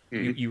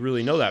 Mm-hmm. You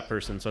really know that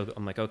person. So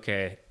I'm like,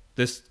 okay,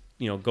 this,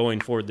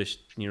 going forward this,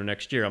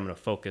 next year, I'm going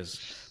to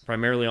focus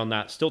primarily on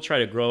that. Still try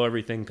to grow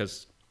everything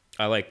because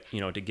I like,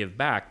 to give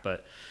back,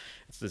 but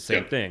it's the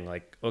same thing.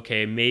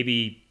 Okay,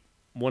 maybe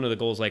one of the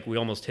goals, we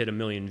almost hit 1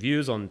 million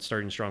views on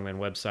Starting Strongman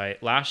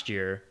website last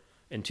year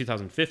in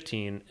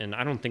 2015. And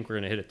I don't think we're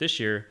going to hit it this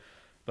year.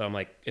 But I'm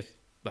if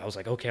I was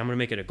okay, I'm going to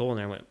make it a goal.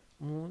 And I went,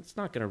 well, it's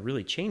not going to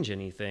really change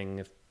anything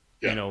if,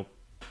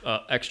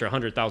 extra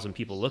 100,000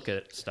 people look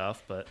at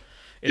stuff. But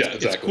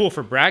it's cool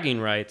for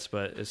bragging rights,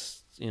 but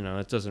it's,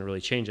 it doesn't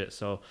really change it.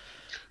 So,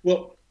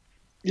 well,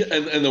 yeah.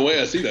 And the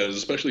way I see that is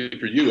especially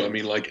for you,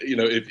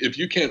 if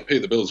you can't pay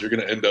the bills, you're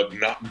going to end up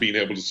not being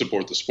able to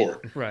support the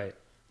sport. Right.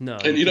 No.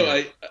 And,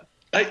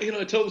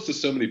 I tell this to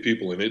so many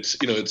people, and it's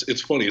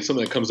funny. It's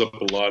something that comes up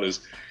a lot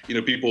is,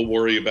 people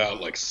worry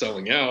about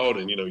selling out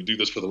and, you do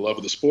this for the love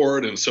of the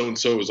sport and so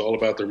is all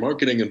about their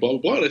marketing and blah, blah,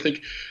 blah. And I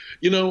think,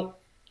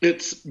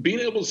 it's being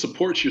able to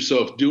support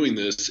yourself doing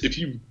this. If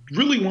you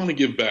really want to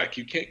give back,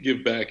 you can't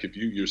give back if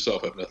you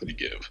yourself have nothing to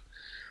give.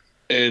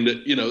 And,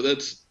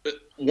 that's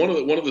one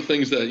of the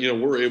things that,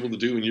 we're able to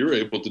do and you're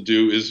able to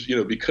do is,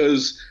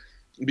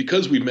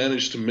 because we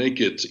managed to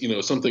make it,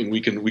 something we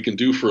can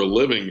do for a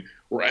living,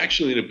 we're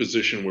actually in a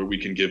position where we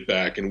can give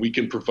back and we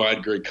can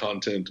provide great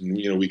content and,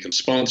 we can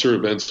sponsor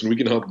events and we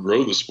can help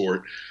grow the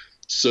sport.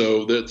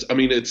 So that's,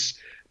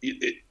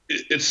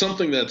 it's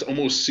something that's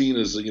almost seen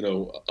as,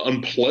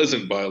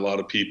 unpleasant by a lot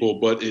of people,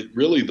 but it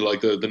really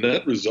the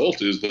net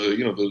result is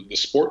the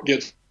sport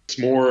gets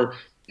more,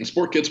 the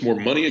sport gets more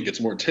money, it gets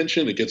more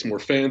attention, it gets more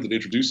fans, it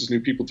introduces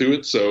new people to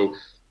it. So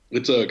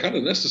it's kind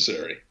of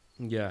necessary.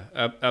 Yeah,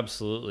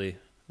 absolutely.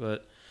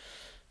 But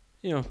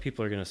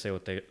people are gonna say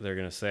what they're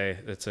gonna say.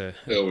 It's a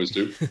They always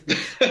do.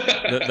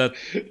 that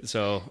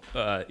so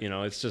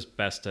it's just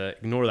best to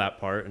ignore that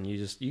part, and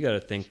you got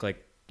to think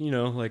like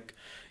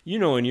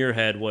in your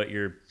head what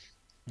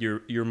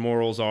your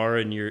morals are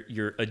and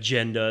your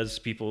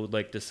agendas. People would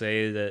like to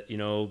say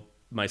that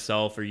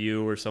myself or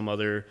you or some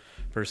other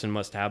person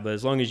must have, but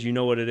as long as you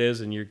know what it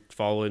is and you're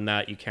following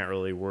that, you can't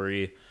really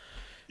worry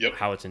Yep.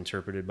 how it's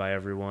interpreted by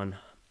everyone.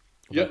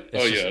 Yep.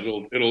 Oh yeah,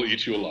 it'll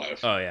eat you alive.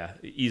 Oh yeah,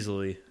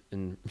 easily.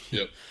 And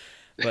Yep.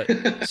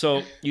 but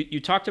so you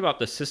talked about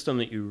the system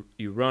that you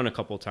run a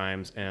couple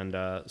times, and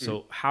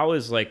so how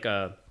is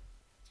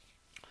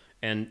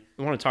and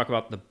I want to talk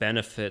about the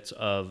benefits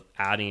of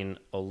adding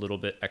a little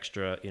bit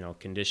extra,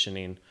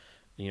 conditioning,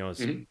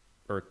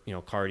 or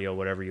cardio,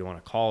 whatever you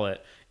want to call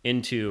it,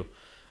 into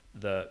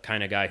the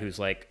kind of guy who's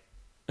like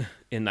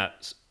in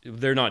that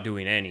they're not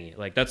doing any.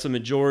 Like that's the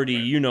majority,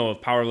 Right.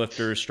 of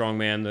powerlifters,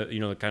 strongman,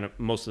 the kind of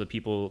most of the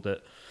people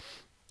that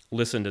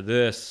listen to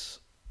this,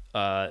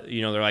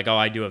 they're like, oh,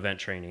 I do event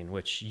training,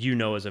 which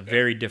is a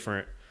very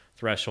different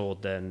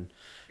threshold than,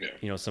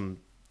 Yeah.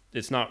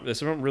 it's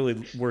not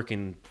really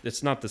working.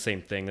 It's not the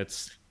same thing.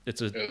 It's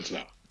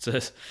not.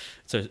 it's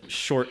a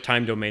short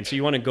time domain. So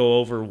you want to go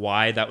over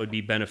why that would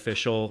be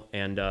beneficial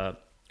and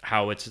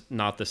how it's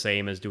not the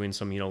same as doing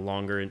some,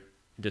 longer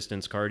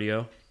distance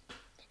cardio.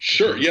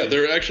 Sure. Yeah,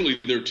 there are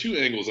two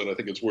angles that I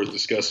think it's worth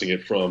discussing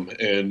it from,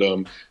 and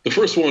the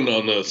first one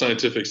on the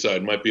scientific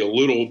side might be a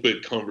little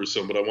bit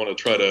cumbersome, but I want to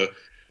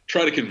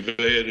try to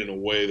convey it in a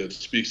way that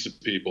speaks to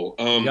people.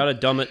 You got to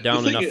dumb it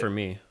down enough for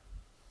me.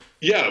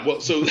 Yeah.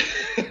 Well, so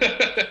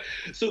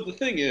so the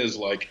thing is,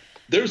 like,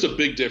 there's a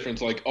big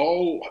difference. Like,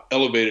 all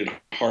elevated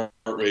heart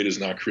rate is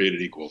not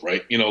created equal,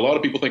 right? A lot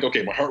of people think,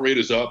 okay, my heart rate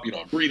is up,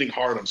 I'm breathing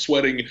hard, I'm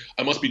sweating,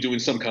 I must be doing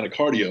some kind of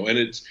cardio, and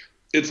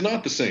it's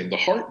not the same. The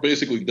heart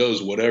basically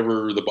does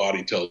whatever the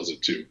body tells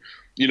it to.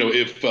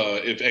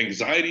 If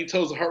anxiety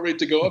tells the heart rate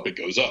to go up, it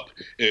goes up.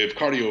 If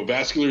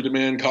cardiovascular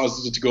demand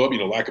causes it to go up,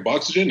 lack of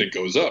oxygen, it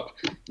goes up.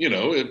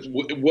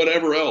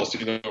 Whatever else,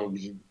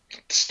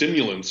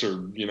 stimulants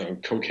or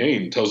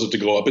cocaine tells it to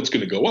go up, it's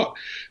going to go up.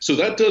 So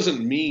that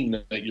doesn't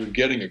mean that you're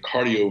getting a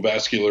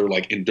cardiovascular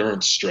like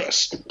endurance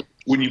stress.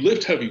 When you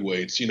lift heavy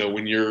weights,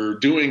 when you're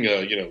doing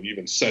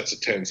even sets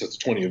of 10, sets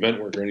of 20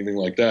 event work or anything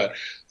like that,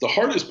 the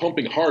heart is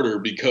pumping harder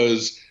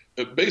because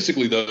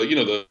basically there's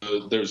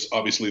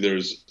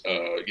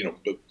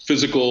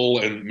physical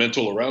and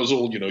mental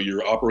arousal.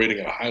 You're operating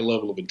at a high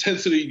level of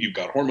intensity, you've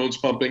got hormones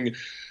pumping,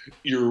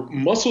 your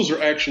muscles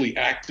are actually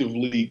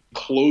actively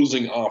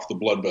closing off the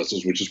blood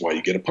vessels, which is why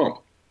you get a pump,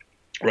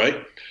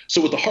 right?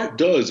 So what the heart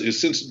does is,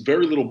 since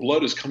very little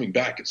blood is coming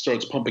back, it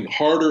starts pumping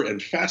harder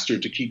and faster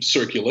to keep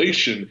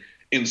circulation,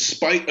 in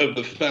spite of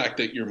the fact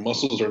that your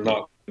muscles are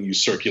not letting you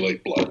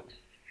circulate blood,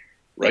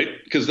 right?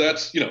 Because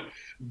that's,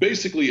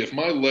 basically, if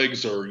my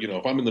legs are,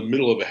 if I'm in the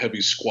middle of a heavy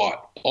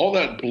squat, all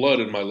that blood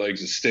in my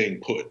legs is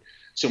staying put.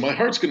 So my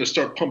heart's going to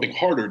start pumping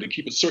harder to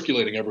keep it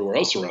circulating everywhere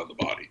else around the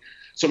body.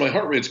 So my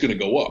heart rate's going to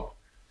go up.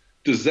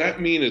 Does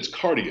that mean it's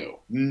cardio?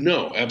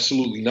 No,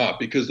 absolutely not.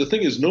 Because the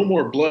thing is, no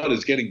more blood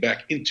is getting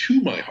back into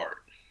my heart.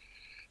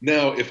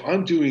 Now, if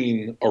I'm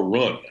doing a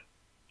run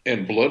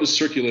and blood is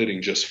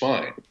circulating just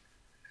fine,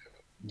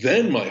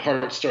 then my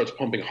heart starts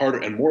pumping harder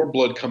and more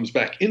blood comes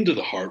back into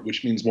the heart,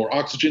 which means more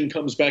oxygen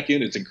comes back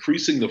in. It's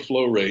increasing the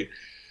flow rate.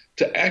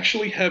 To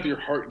actually have your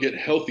heart get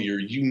healthier,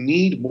 you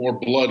need more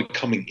blood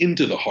coming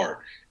into the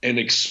heart and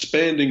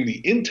expanding the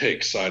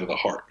intake side of the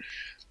heart.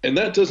 And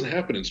that doesn't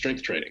happen in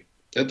strength training.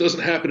 That doesn't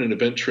happen in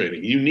event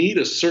training. You need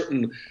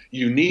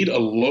a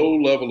low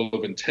level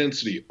of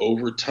intensity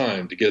over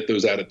time to get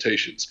those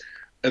adaptations.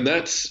 And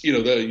that's,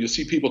 you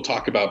see people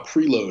talk about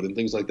preload and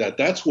things like that.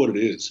 That's what it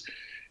is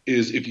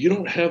if you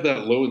don't have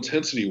that low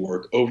intensity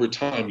work over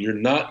time, you're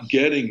not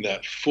getting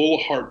that full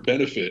heart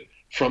benefit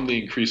from the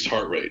increased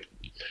heart rate.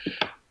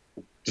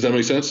 Does that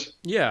make sense?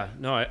 Yeah,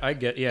 no, I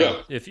get,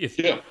 yeah. If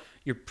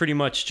you're pretty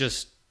much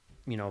just,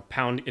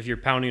 if you're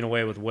pounding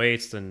away with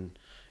weights, then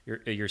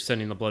you're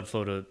sending the blood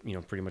flow to,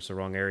 pretty much the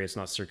wrong area. It's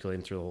not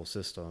circulating through the whole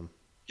system.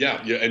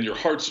 Yeah, and your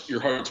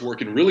heart's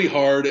working really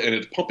hard and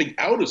it's pumping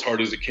out as hard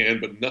as it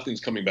can, but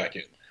nothing's coming back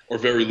in, or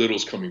very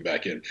little's coming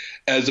back in.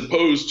 As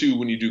opposed to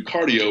when you do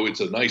cardio, it's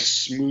a nice,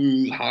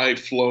 smooth,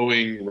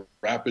 high-flowing,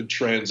 rapid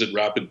transit,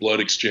 rapid blood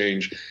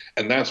exchange,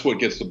 and that's what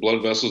gets the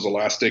blood vessels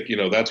elastic.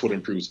 That's what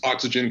improves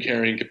oxygen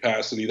carrying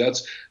capacity.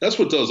 That's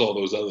what does all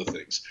those other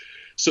things.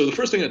 So the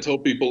first thing I tell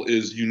people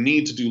is you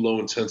need to do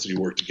low-intensity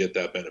work to get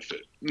that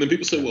benefit. And then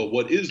people say, well,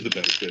 what is the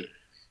benefit?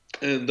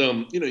 And,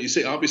 you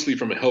say, obviously,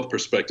 from a health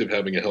perspective,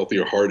 having a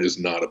healthier heart is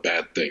not a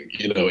bad thing.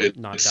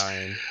 Not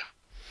dying.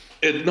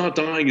 And not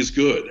dying is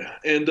good.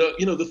 And,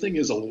 the thing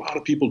is, a lot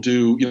of people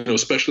do,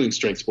 especially in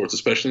strength sports,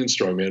 especially in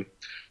strongman,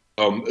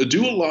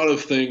 do a lot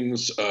of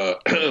things,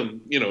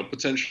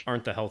 potentially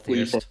aren't the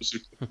healthiest.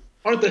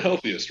 Aren't the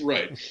healthiest,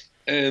 right.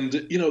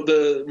 And,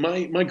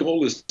 my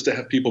goal is to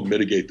have people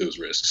mitigate those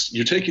risks.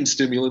 You're taking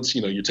stimulants,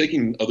 you're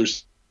taking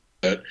others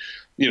that,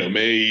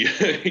 may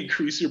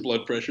increase your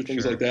blood pressure,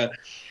 things like that.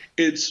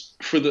 it's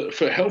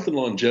for health and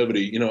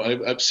longevity.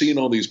 I've seen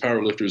all these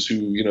powerlifters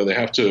who, they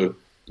have to,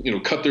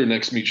 cut their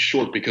next meet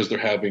short because they're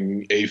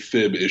having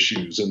AFib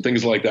issues and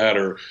things like that,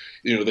 or,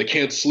 they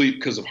can't sleep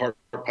because of heart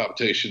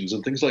palpitations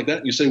and things like that.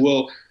 And you say,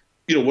 well,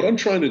 what I'm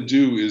trying to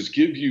do is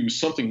give you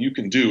something you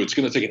can do. It's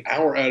going to take an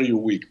hour out of your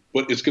week,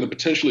 but it's going to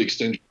potentially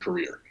extend your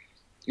career.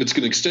 It's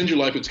going to extend your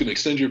life. It's going to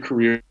extend your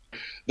career.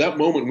 That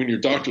moment when your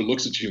doctor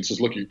looks at you and says,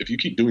 look, if you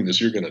keep doing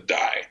this, you're going to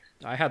die.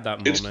 I had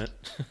that moment.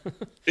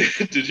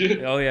 Did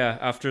you? Oh, yeah.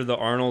 After the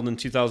Arnold in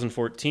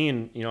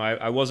 2014,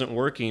 I wasn't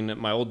working at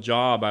my old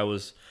job. I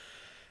was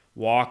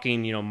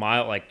walking,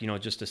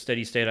 just a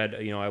steady state.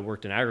 I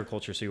worked in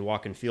agriculture, so you're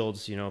walking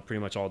fields, pretty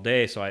much all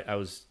day. So I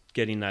was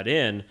getting that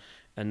in.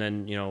 And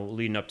then,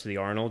 leading up to the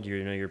Arnold,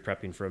 you're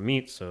prepping for a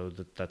meet. So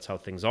that's how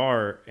things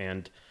are.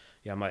 And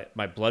yeah,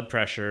 my blood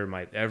pressure,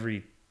 my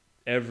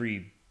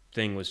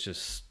everything was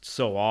just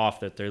so off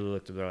that they're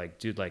like,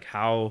 dude, like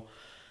how,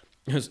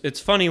 it's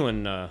funny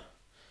when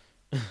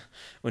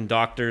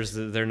doctors,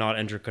 they're not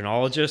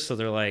endocrinologists. So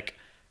they're like,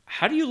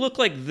 how do you look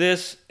like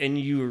this and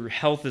your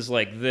health is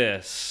like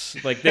this?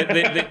 Like,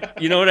 they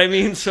you know what I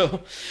mean?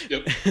 So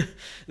Yep.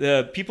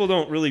 the people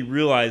don't really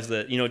realize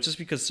that, just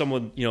because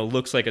someone,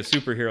 looks like a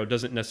superhero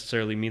doesn't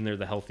necessarily mean they're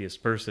the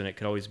healthiest person. It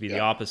could always be the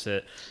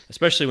opposite,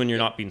 especially when you're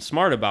not being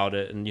smart about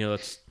it. And,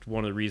 that's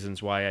one of the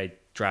reasons why I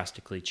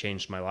drastically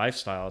changed my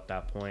lifestyle at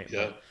that point.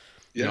 Yeah.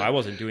 But, I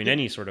wasn't doing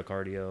any sort of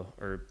cardio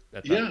or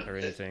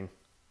anything.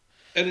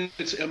 And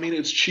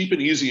it's cheap and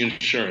easy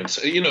insurance,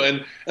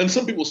 and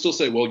some people still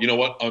say, well, you know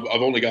what,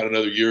 I've only got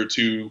another year or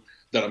two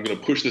that I'm going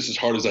to push this as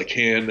hard as I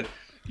can.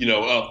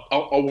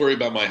 I'll worry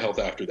about my health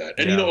after that.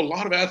 And, a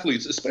lot of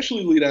athletes,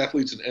 especially elite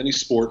athletes in any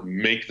sport,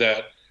 make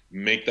that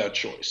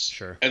choice.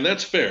 Sure. And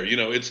that's fair.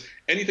 It's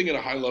anything at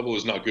a high level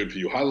is not good for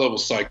you. High level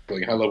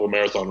cycling, high level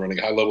marathon running,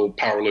 high level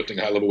powerlifting,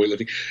 high level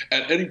weightlifting.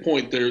 At any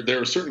point,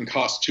 there are certain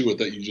costs to it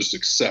that you just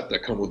accept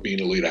that come with being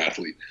an elite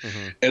athlete.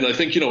 Mm-hmm. And I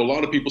think, a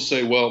lot of people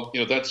say, well,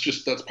 that's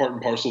part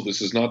and parcel.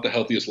 This is not the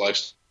healthiest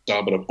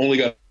lifestyle, but I've only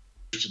got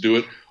to do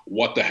it.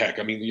 What the heck?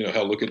 I mean,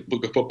 hell, look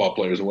at football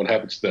players and what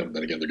happens to them.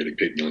 Then again, they're getting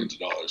paid millions of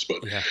dollars.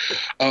 But,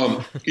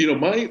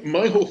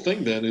 my whole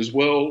thing then is,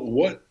 well,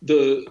 what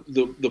the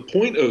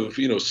point of,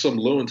 some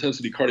low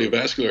intensity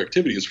cardiovascular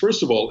activity is,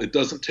 first of all, it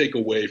doesn't take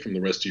away from the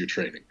rest of your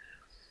training.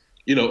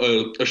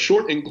 A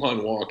short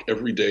incline walk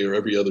every day or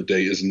every other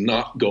day is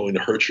not going to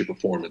hurt your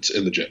performance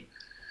in the gym.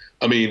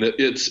 I mean,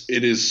 it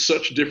is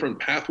such different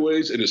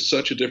pathways. It is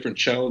such a different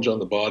challenge on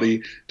the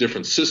body,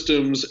 different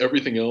systems,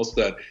 everything else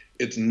that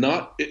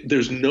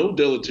there's no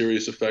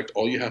deleterious effect.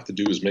 All you have to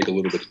do is make a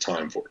little bit of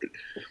time for it.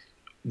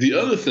 The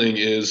other thing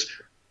is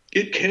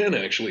it can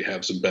actually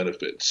have some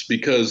benefits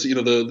because,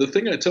 the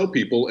thing I tell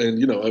people, and,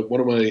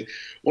 one of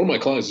my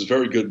clients is a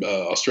very good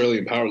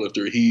Australian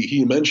powerlifter.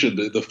 He mentioned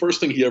that the first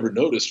thing he ever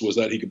noticed was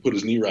that he could put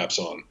his knee wraps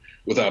on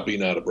without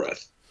being out of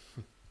breath.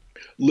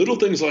 Little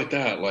things like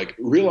that, like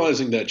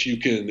realizing that you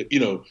can,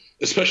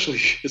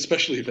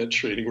 especially event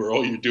training where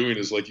all you're doing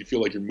is like you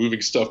feel like you're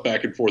moving stuff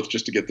back and forth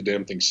just to get the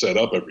damn thing set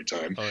up every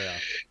time. Oh, yeah.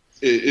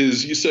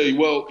 Is you say,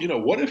 well,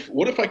 what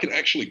if I can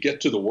actually get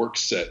to the work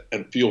set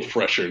and feel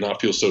fresher, not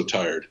feel so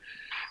tired?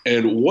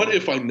 And what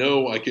if I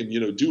know I can,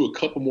 do a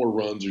couple more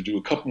runs or do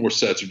a couple more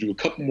sets or do a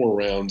couple more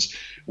rounds,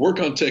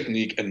 work on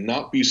technique and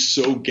not be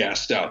so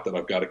gassed out that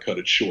I've got to cut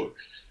it short?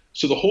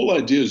 So the whole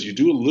idea is you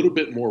do a little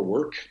bit more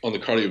work on the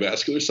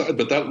cardiovascular side,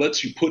 but that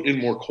lets you put in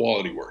more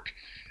quality work.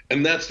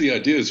 And that's the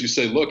idea is you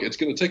say, look, it's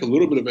going to take a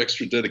little bit of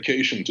extra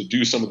dedication to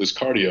do some of this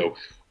cardio,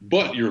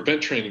 but your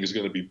event training is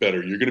going to be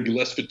better. You're going to be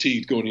less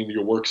fatigued going into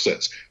your work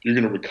sets. You're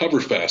going to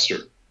recover faster.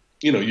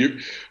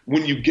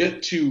 When you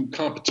get to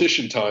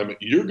competition time,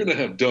 you're going to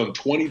have done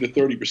 20 to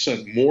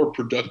 30% more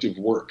productive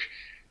work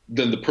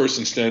than the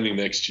person standing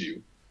next to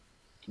you.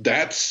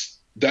 That's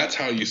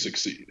how you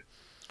succeed.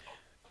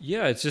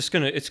 Yeah, it's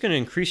gonna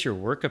increase your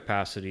work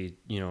capacity,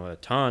 a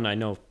ton. I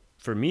know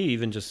for me,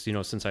 even just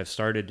since I've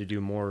started to do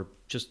more,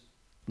 just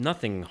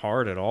nothing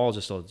hard at all,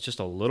 just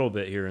a little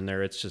bit here and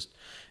there. It's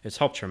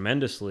helped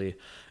tremendously.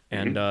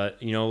 And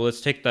let's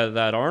take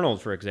that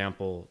Arnold for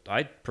example.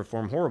 I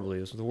performed horribly.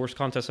 It was the worst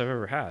contest I've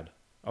ever had.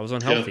 I was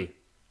unhealthy.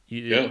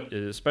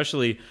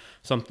 Especially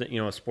something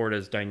a sport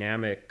as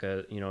dynamic,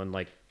 and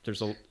like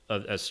there's a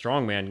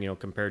strongman,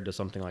 compared to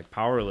something like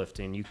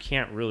powerlifting. You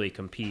can't really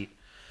compete.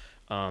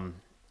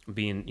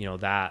 Being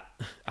that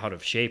out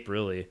of shape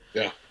really.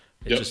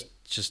 It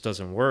just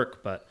doesn't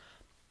work, but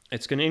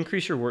it's going to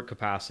increase your work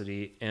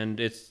capacity and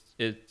it's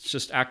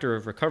just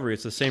active recovery.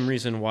 It's the same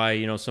reason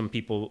why some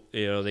people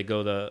they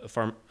go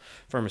the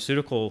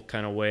pharmaceutical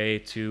kind of way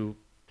to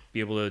be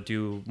able to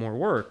do more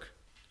work.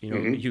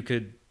 You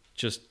could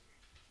just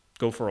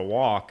go for a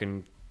walk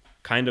and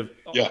kind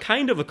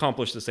of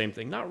accomplish the same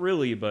thing, not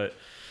really, but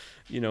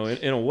in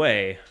a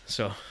way.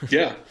 So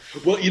yeah.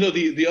 Well,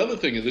 the other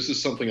thing, and this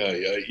is something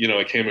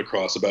I came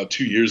across about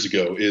 2 years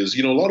ago, is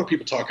a lot of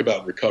people talk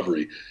about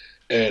recovery,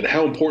 and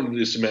how important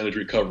it is to manage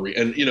recovery.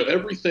 And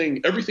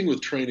everything with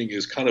training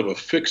is kind of a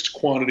fixed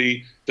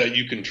quantity that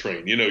you can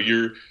train.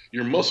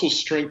 Your muscle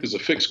strength is a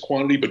fixed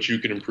quantity, but you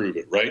can improve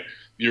it, right?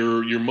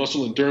 Your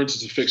muscle endurance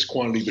is a fixed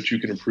quantity, but you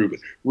can improve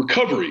it.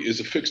 Recovery is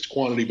a fixed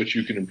quantity, but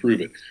you can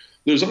improve it.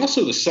 There's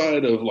also the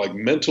side of like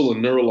mental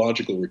and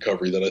neurological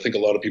recovery that I think a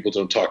lot of people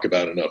don't talk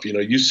about enough.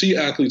 You see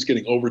athletes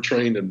getting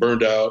overtrained and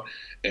burned out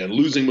and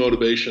losing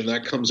motivation.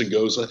 That comes and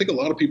goes. I think a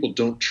lot of people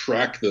don't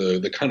track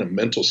the kind of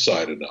mental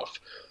side enough.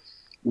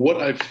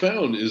 What I've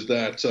found is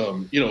that, a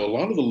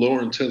lot of the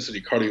lower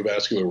intensity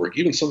cardiovascular work,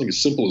 even something as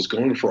simple as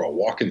going for a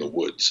walk in the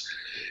woods,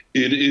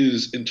 it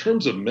is, in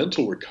terms of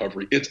mental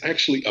recovery, it's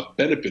actually a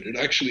benefit. It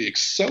actually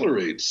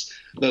accelerates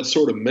that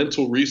sort of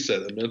mental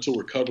reset and mental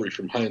recovery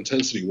from high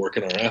intensity work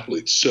in our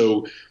athletes.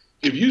 So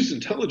if used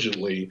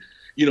intelligently,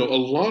 a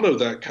lot of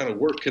that kind of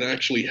work can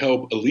actually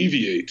help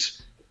alleviate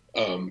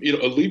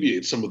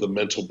some of the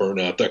mental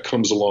burnout that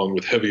comes along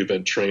with heavy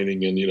event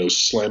training and,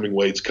 slamming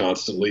weights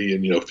constantly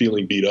and,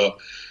 feeling beat up.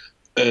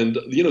 And,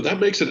 that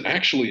makes it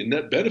actually a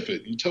net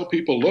benefit. You tell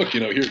people, look,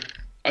 here,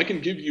 I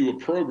can give you a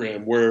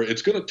program where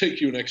it's going to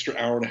take you an extra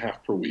hour and a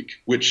half per week,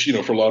 which,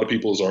 for a lot of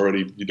people is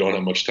already, you don't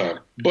have much time.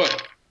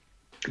 But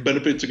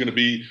benefits are going to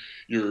be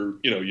your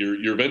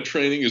event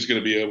training is going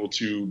to be able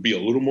to be a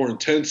little more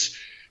intense.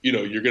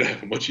 You're going to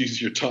have a much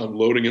easier time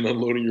loading and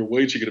unloading your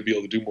weights. You're going to be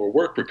able to do more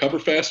work, recover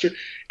faster,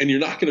 and you're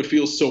not going to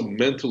feel so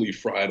mentally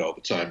fried all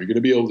the time. You're going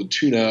to be able to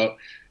tune out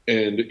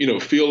and,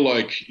 feel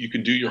like you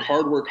can do your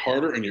hard work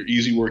harder and your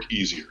easy work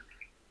easier.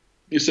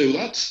 You say,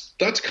 well,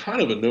 that's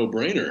kind of a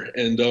no-brainer.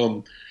 And,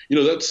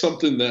 that's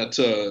something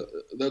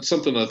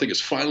I think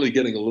is finally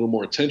getting a little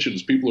more attention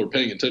as people are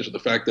paying attention to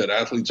the fact that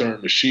athletes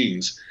aren't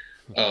machines.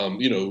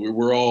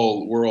 We're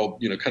all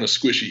kind of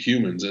squishy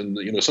humans, and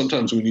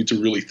sometimes we need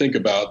to really think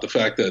about the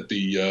fact that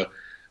the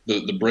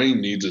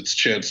brain needs its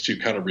chance to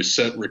kind of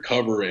reset,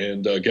 recover,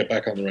 and get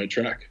back on the right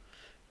track.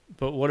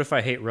 But what if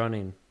I hate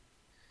running?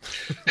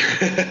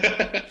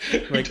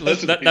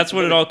 That's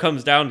what it all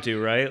comes down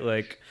to, right?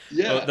 Like,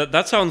 yeah,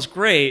 that sounds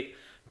great,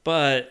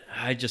 but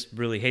I just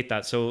really hate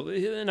that. So,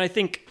 and I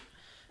think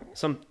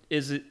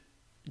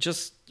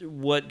just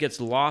what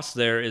gets lost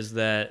there is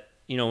that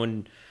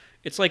when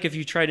it's like if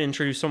you try to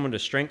introduce someone to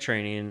strength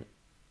training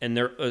and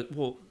they're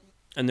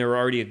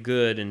already a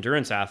good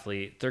endurance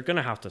athlete, they're going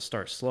to have to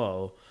start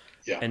slow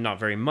and not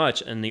very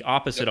much. And the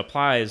opposite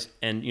applies.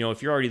 And,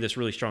 if you're already this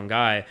really strong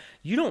guy,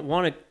 you don't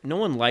want to, no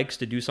one likes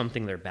to do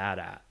something they're bad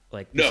at.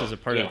 Like this is a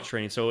part of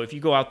training. So if you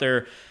go out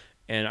there,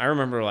 and I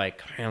remember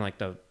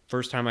the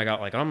first time I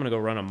got I'm going to go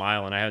run a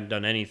mile and I hadn't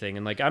done anything.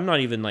 And I'm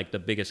not even the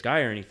biggest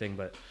guy or anything,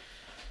 but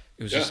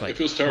it was just it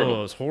feels terrible. Oh,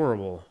 it was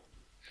horrible.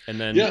 And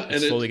then it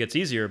slowly gets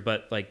easier.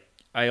 But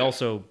I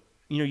also,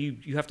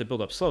 you have to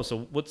build up slow.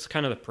 So what's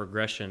kind of the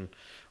progression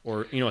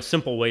or, a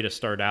simple way to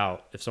start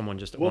out if someone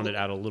just wanted to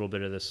add a little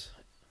bit of this?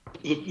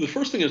 The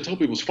first thing I tell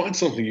people is find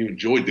something you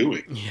enjoy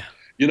doing. Yeah.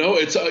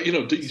 It's,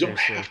 you don't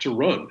have to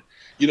run.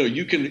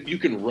 You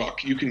can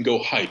ruck, you can go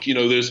hike.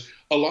 There's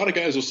a lot of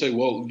guys will say,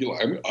 well,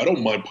 I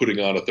don't mind putting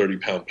on a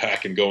 30-pound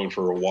pack and going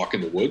for a walk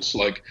in the woods.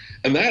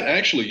 And that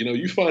actually,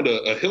 you find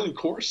a hilly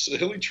course, a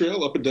hilly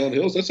trail up and down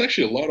hills. That's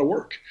actually a lot of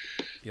work.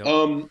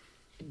 Yep.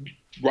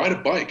 Ride a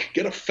bike,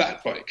 get a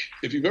fat bike.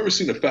 If you've ever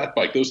seen a fat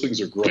bike, those things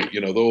are great.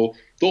 They'll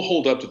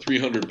hold up to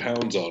 300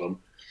 pounds on them.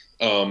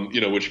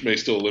 Which may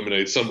still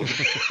eliminate some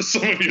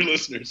of your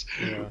listeners,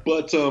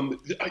 but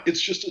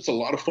it's a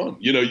lot of fun.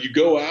 You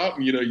go out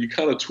and you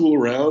kind of tool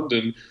around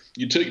and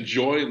you take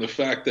joy in the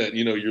fact that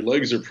your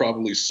legs are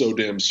probably so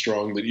damn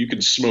strong that you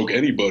can smoke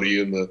anybody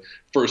in the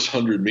first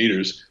 100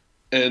 meters,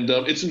 and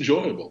it's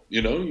enjoyable.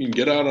 You can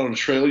get out on a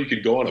trail, you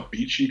can go on a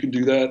beach, you can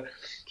do that.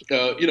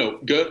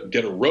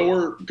 Get a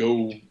rower,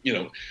 go.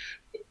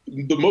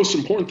 The most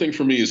important thing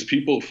for me is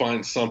people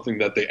find something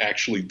that they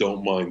actually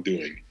don't mind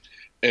doing.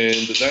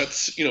 And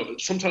that's,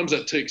 sometimes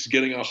that takes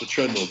getting off the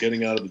treadmill,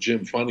 getting out of the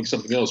gym, finding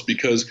something else,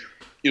 because,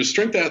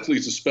 strength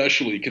athletes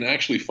especially can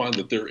actually find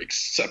that they're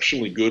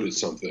exceptionally good at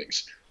some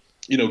things.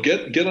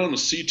 Get on a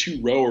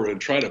C2 rower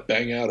and try to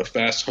bang out a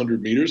fast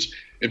 100 meters.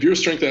 If you're a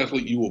strength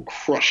athlete, you will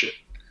crush it.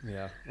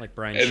 Yeah, like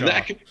Brian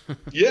Shaw.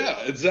 Yeah,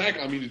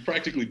 exactly. I mean,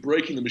 practically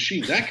breaking the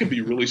machine. That can be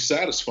really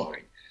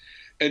satisfying.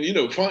 And,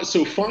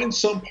 find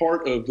some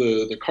part of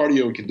the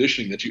cardio and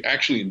conditioning that you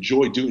actually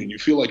enjoy doing, you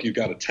feel like you've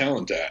got a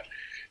talent at.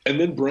 And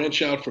then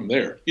branch out from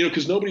there,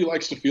 because nobody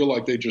likes to feel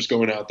like they're just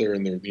going out there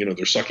and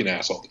they're sucking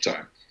ass all the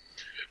time.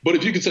 But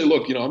if you can say,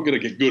 look, I'm going to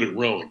get good at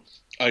rowing.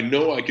 I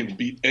know I can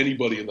beat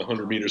anybody in the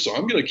 100 meters, so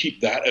I'm going to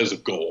keep that as a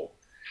goal.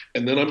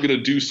 And then I'm going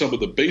to do some of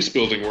the base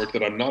building work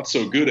that I'm not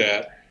so good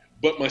at,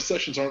 but my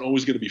sessions aren't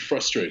always going to be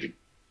frustrating.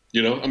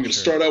 I'm going to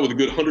start out with a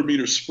good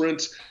 100-meter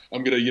sprint.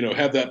 I'm going to,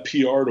 have that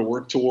PR to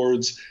work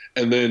towards.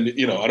 And then,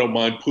 I don't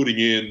mind putting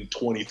in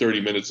 20,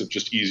 30 minutes of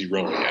just easy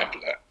rowing after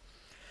that.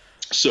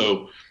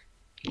 So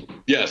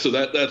so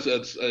that's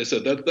I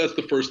said that's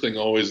the first thing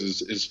always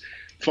is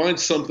find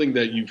something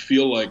that you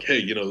feel like,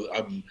 hey,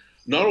 I'm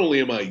not only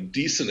am I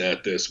decent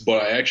at this,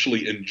 but I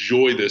actually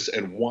enjoy this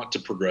and want to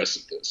progress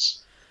at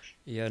this.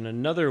 Yeah, and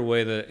another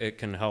way that it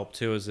can help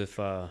too is if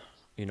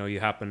you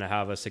happen to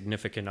have a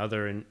significant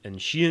other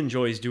and she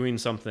enjoys doing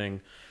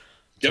something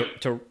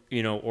Yep. to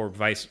or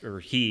vice or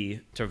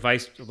he to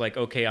vice like,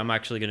 okay, I'm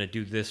actually going to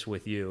do this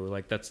with you.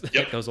 Like that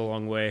Yep. goes a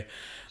long way.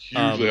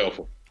 Hugely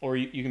helpful. Or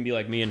you can be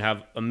like me and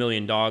have a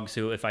million dogs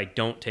who, if I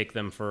don't take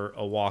them for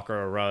a walk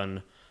or a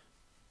run,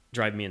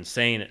 drive me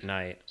insane at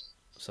night.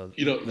 So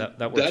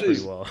that works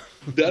pretty well.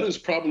 That is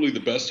probably the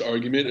best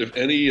argument. If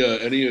any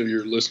of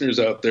your listeners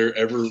out there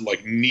ever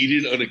like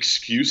needed an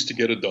excuse to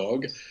get a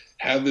dog,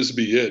 have this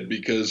be it.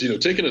 Because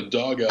taking a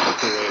dog out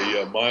for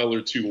a mile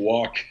or two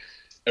walk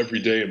every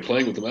day and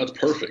playing with them, that's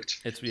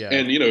perfect. And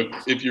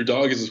if your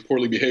dog is as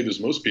poorly behaved as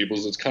most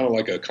people's, it's kind of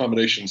like a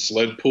combination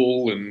sled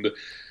pull and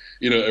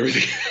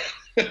everything.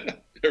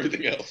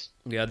 Everything else.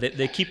 Yeah,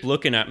 they keep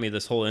looking at me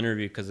this whole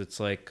interview because it's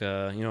like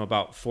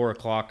about 4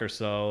 o'clock or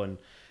so, and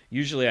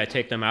usually I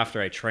take them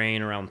after I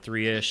train around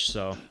 3-ish.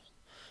 So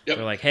Yep.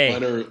 they're like, "Hey,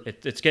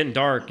 it's getting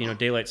dark.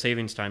 Daylight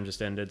savings time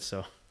just ended."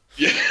 So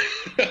yeah,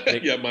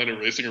 yeah, mine are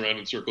racing around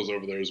in circles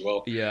over there as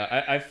well.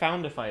 Yeah, I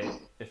found if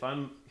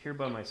I'm here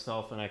by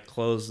myself and I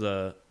close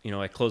the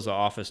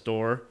office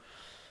door,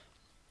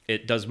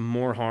 it does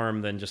more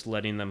harm than just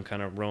letting them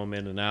kind of roam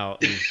in and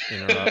out and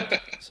interrupt.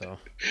 So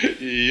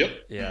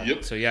Yep. Yeah.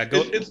 Yep. So yeah,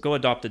 go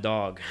adopt a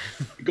dog.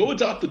 Go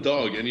adopt a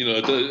dog, and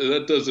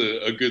that does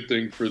a good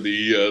thing for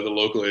the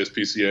local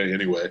ASPCA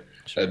anyway.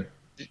 Sure. And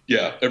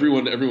yeah,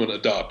 everyone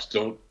adopt.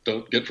 Don't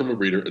get from a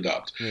breeder.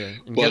 Adopt. Yeah.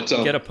 And but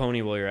get a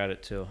pony while you're at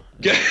it too.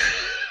 Yeah.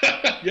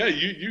 Yeah,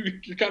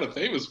 you're kind of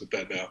famous with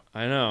that now.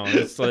 I know.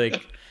 It's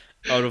like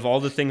out of all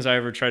the things I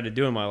ever tried to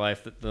do in my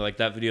life,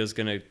 that video is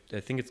I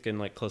think it's getting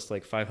like close to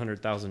like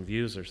 500,000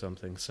 views or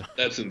something. So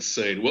that's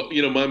insane. Well,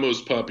 my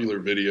most popular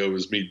video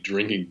is me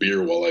drinking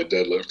beer while I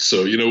deadlift.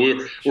 So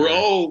we're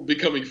all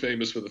becoming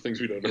famous for the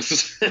things we don't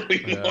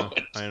necessarily want.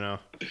 I know.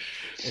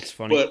 It's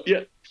funny. But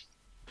yeah,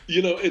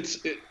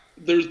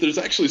 there's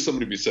actually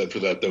something to be said for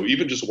that though.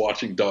 Even just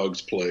watching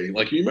dogs play.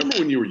 Like, you remember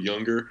when you were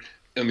younger?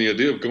 And the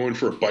idea of going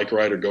for a bike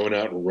ride or going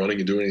out and running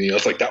and doing anything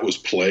else, like, that was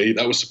play.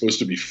 That was supposed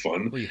to be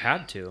fun. Well, you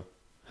had to.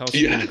 How else are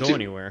you going to go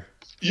anywhere?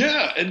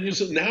 Yeah, and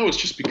now it's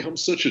just become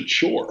such a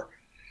chore.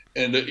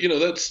 And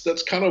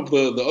that's kind of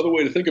the other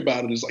way to think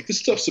about it is like, this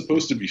stuff's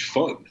supposed to be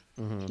fun.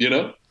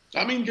 Mm-hmm.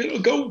 I mean,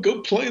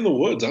 go play in the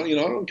woods. I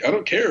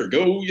don't care.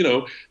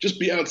 Go, just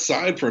be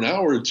outside for an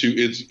hour or two.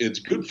 It's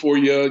good for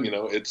you.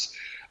 It's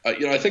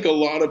I think a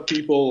lot of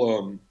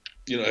people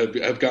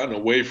have gotten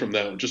away from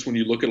that. Just when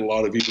you look at a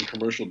lot of even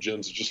commercial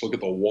gyms, just look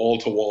at the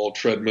wall-to-wall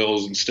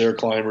treadmills and stair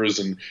climbers,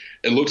 and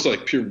it looks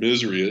like pure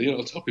misery.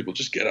 I tell people,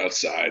 just get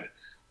outside.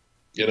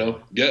 Get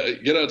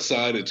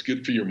outside. It's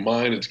good for your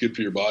mind. It's good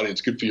for your body.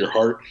 It's good for your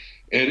heart,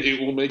 and it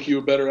will make you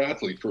a better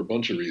athlete for a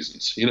bunch of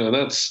reasons. And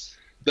that's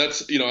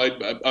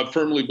I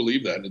firmly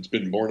believe that, and it's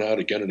been borne out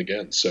again and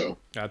again. So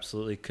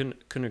absolutely,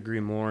 couldn't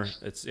agree more.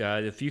 It's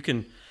if you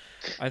can.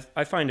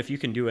 I find if you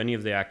can do any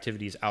of the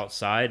activities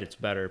outside, it's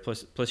better.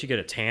 Plus you get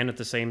a tan at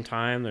the same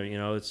time.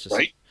 It's just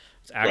right.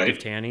 It's active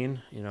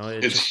tanning.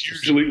 It's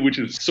usually, which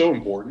is so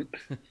important.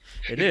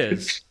 It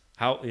is.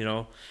 How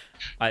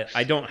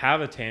I don't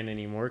have a tan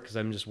anymore because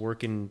I'm just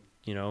working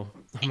on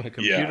my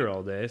computer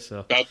all day. So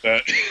about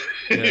that.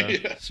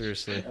 Yeah.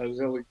 Seriously.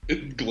 The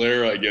only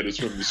glare I get is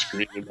from the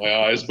screen in my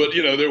eyes. But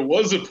there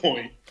was a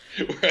point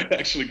where I'd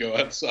actually go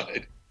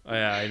outside.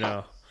 Yeah, I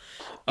know.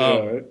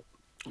 Right.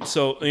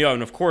 So,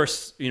 and of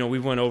course, we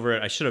went over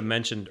it. I should have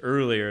mentioned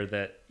earlier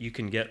that you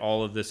can get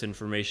all of this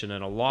information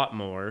and a lot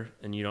more,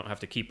 and you don't have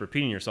to keep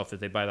repeating yourself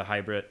if they buy the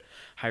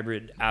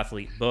hybrid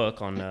athlete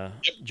book on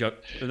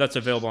that's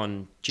available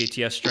on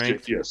JTS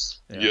Strength.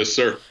 Yes. Yeah. Yes,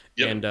 sir.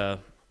 Yep. And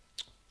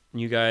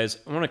you guys,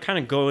 I want to kind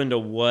of go into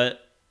what,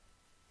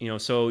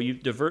 so you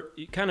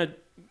kind of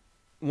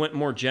went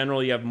more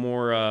general. You have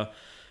more,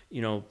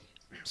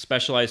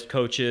 specialized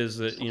coaches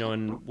that,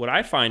 and what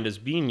I find is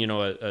being,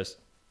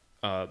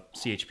 a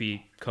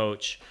CHP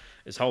coach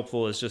is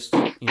helpful is just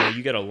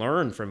you got to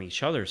learn from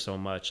each other so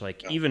much.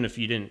 Like even if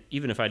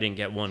I didn't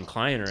get one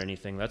client or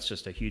anything, that's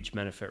just a huge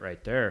benefit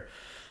right there.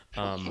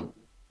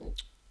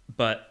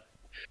 But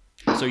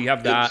so you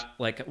have that.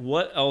 Like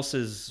what else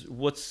is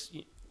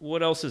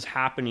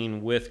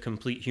happening with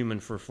Complete Human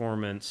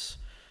Performance?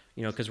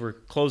 Because we're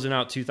closing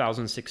out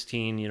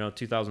 2016.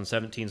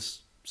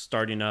 2017's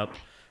starting up.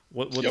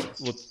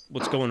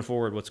 What's going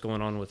forward? What's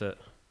going on with it?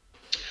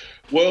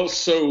 Well,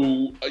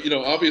 so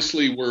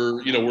obviously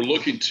we're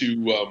looking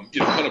to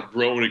kind of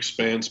grow and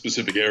expand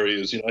specific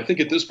areas. I think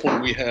at this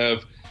point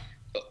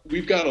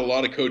we've got a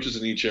lot of coaches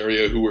in each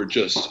area who are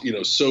just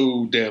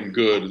so damn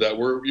good that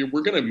we're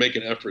going to make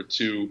an effort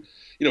to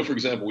for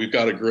example, we've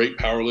got a great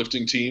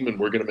powerlifting team, and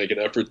we're going to make an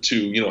effort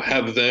to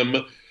have them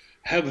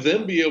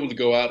be able to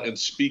go out and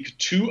speak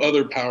to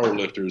other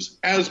powerlifters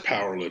as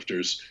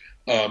powerlifters.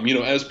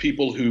 As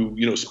people who,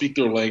 speak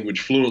their language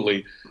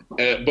fluently,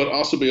 but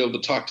also be able to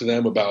talk to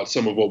them about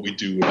some of what we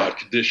do about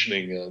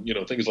conditioning,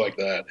 things like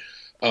that.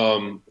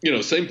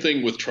 Same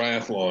thing with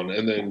triathlon.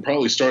 And then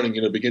probably starting,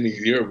 beginning of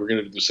the year, we're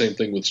going to do the same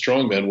thing with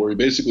strongman, where we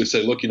basically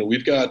say, look,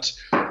 we've got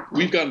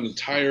we've got an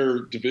entire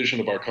division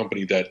of our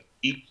company that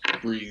eats,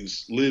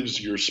 breathes,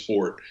 lives your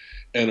sport,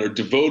 and are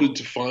devoted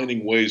to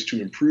finding ways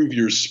to improve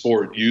your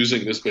sport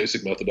using this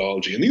basic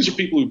methodology. And these are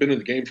people who've been in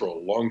the game for a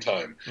long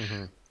time.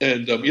 Mm-hmm.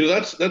 And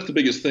that's the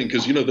biggest thing,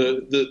 because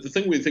the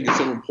thing we think is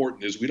so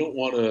important is we don't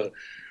want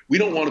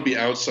to be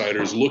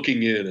outsiders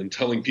looking in and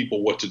telling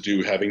people what to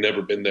do, having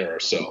never been there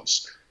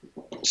ourselves.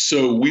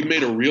 So we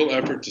made a real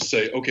effort to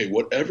say, okay,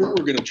 whatever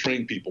we're going to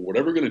train people,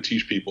 whatever we're going to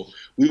teach people,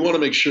 we want to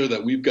make sure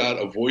that we've got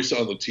a voice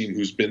on the team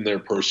who's been there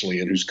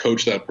personally and who's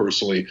coached that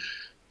personally.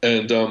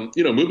 And,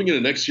 moving into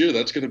next year,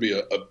 that's going to be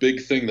a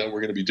big thing that we're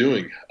going to be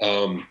doing.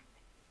 We're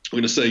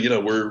going to say,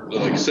 we're,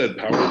 like I said,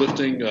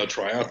 powerlifting,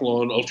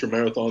 triathlon,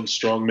 ultramarathon,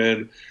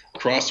 strongman,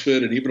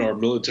 CrossFit, and even our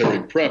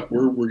military prep.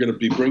 We're going to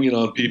be bringing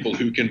on people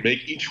who can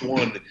make each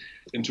one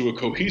into a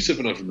cohesive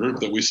enough group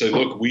that we say,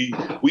 look, we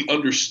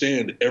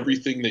understand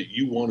everything that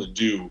you want to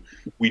do.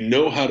 We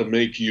know how to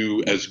make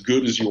you as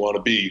good as you want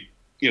to be.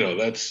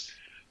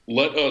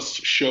 Let us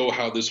show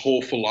how this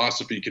whole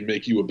philosophy can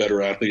make you a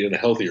better athlete and a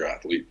healthier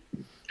athlete.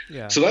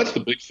 Yeah. So that's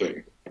the big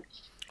thing.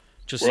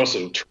 We're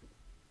also,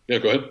 go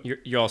ahead.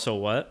 You're also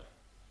what?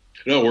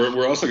 No,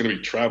 we're also going to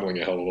be traveling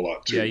a hell of a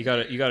lot too. Yeah,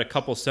 you got a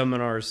couple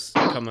seminars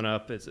coming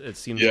up. It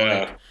seems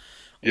like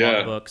a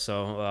lot booked.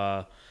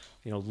 So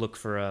look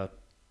for a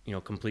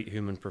Complete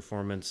Human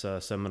Performance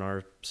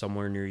seminar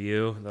somewhere near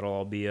you. That'll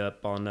all be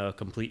up on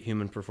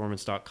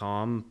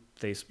CompleteHumanPerformance.com,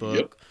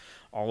 Facebook,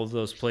 all of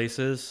those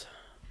places.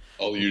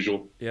 All the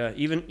usual. Yeah,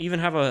 even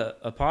have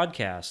a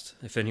podcast.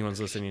 If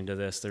anyone's listening to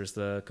this, there's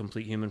the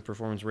Complete Human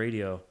Performance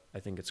Radio, I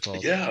think it's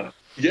called. Yeah,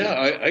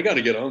 I got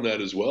to get on that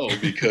as well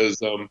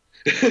because I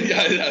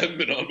haven't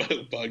been on my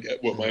own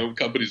podcast, my own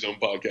company's own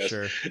podcast.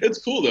 Sure.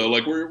 It's cool though.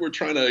 Like we're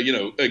trying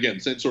to, again,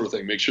 same sort of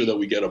thing. Make sure that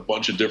we get a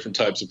bunch of different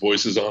types of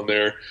voices on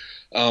there.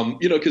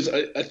 Because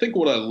I think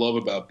what I love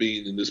about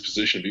being in this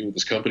position, being with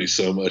this company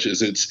so much,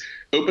 is it's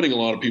opening a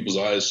lot of people's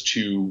eyes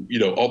to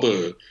all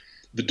the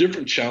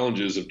different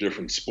challenges of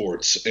different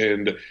sports.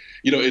 And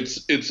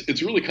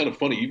it's really kind of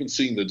funny, even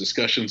seeing the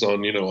discussions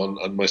on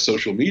on my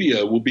social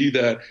media, will be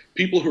that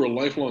people who are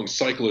lifelong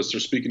cyclists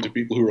are speaking to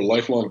people who are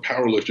lifelong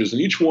powerlifters,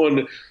 and each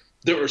one,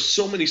 there are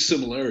so many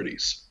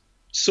similarities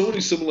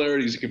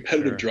in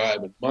competitive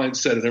drive and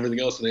mindset and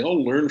everything else, and they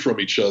all learn from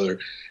each other.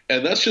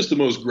 And that's just the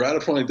most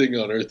gratifying thing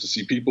on earth, to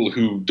see people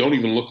who don't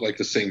even look like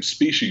the same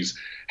species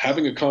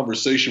having a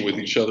conversation with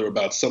each other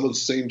about some of the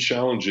same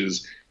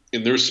challenges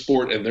in their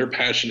sport and their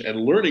passion, and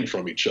learning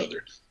from each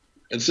other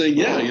and saying,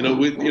 you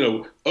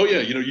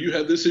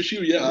have this issue.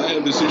 Yeah, I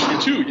have this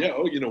issue too. Yeah.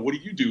 Oh, what do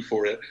you do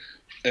for it?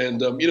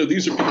 And,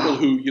 these are people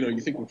who,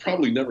 you think will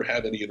probably never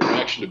have any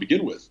interaction to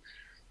begin with.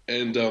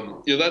 And,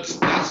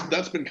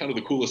 that's been kind of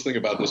the coolest thing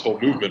about this whole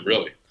movement,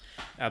 really.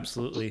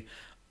 Absolutely.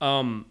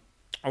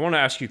 I want to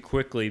ask you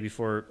quickly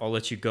before I'll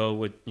let you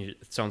go. It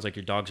sounds like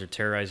your dogs are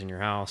terrorizing your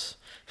house.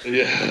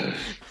 Yeah.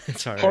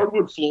 It's all right.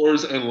 Hardwood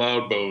floors and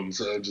loud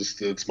bones.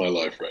 It's my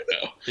life right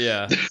now.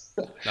 Yeah.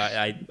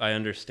 I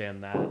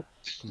understand that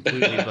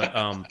completely.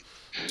 But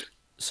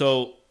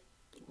so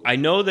I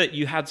know that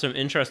you had some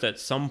interest at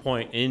some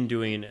point in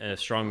doing a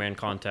strongman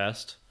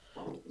contest.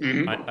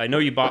 Mm-hmm. I know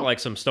you bought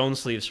like some stone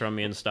sleeves from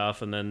me and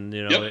stuff, and then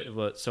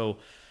so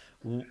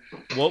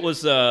what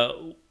was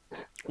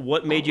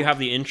what made you have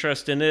the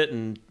interest in it,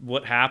 and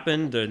what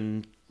happened,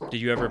 and did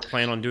you ever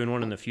plan on doing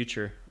one in the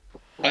future?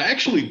 I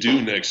actually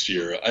do next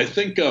year. I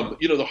think,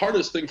 the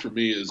hardest thing for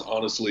me has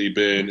honestly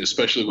been,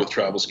 especially with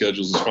travel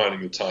schedules, is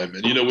finding the time.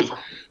 And,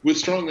 with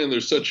strongman,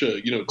 there's such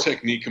a,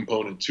 technique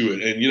component to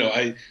it. And,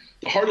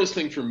 the hardest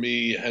thing for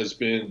me has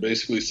been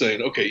basically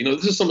saying, okay,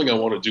 this is something I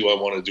want to do. I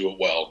want to do it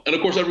well. And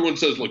of course, everyone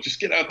says, look, just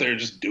get out there and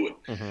just do it.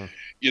 Mm-hmm.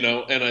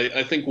 And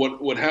I think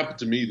what happened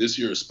to me this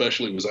year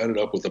especially was I ended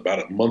up with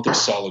about a month of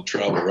solid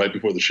travel right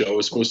before the show I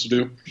was supposed to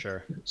do.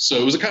 Sure. So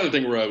it was the kind of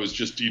thing where I was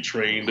just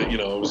detrained.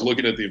 I was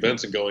looking at the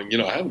events and going,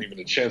 I haven't even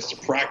a chance to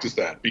practice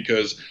that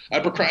because I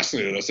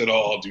procrastinated. I said,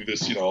 I'll do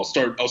this. I'll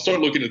start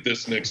looking at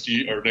this next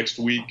year or next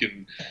week,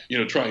 and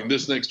trying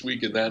this next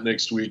week and that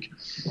next week.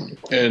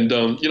 And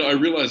I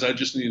realized I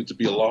just needed to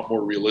be a lot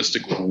more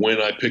realistic with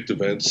when I picked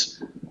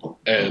events.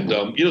 And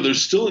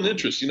there's still an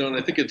interest, and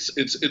I think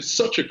it's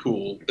such a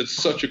cool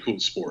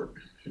sport.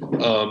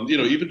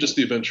 Even just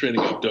the event training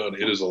I've done,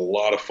 it is a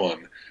lot of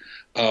fun.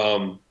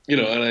 And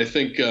I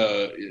think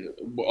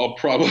I'll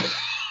probably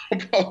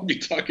be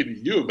talking to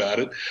you about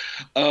it.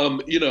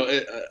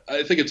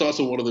 I think it's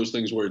also one of those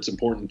things where it's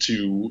important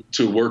to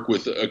work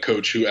with a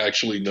coach who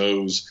actually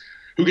knows,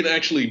 who can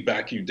actually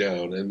back you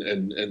down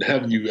and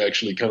have you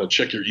actually kind of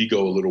check your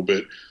ego a little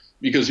bit.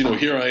 Because,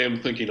 here I am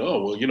thinking,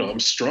 oh, well, I'm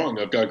strong.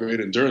 I've got great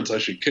endurance. I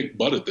should kick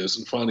butt at this,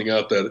 and finding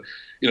out that,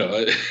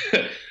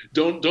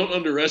 don't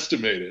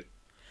underestimate it.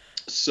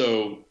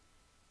 So,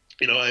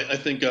 I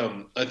think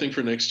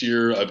for next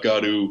year I've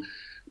got to,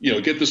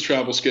 get this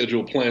travel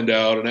schedule planned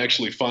out and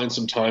actually find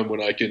some time when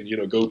I can,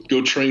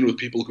 go train with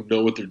people who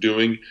know what they're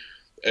doing.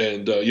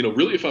 And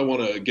really, if I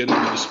want to get into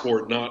the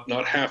sport,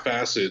 not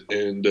half-ass it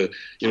and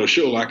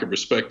show a lack of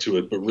respect to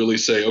it, but really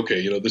say,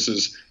 okay, this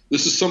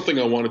is something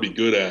I want to be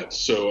good at,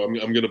 so I'm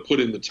going to put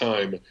in the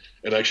time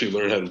and actually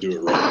learn how to do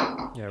it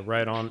right. Yeah,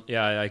 right on.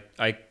 Yeah,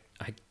 I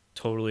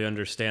totally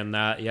understand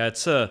that. Yeah,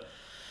 it's a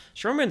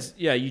strongman's.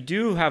 Yeah, you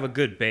do have a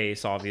good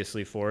base,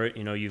 obviously, for it.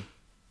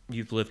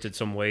 You've lifted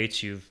some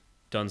weights, you've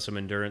done some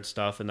endurance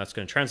stuff, and that's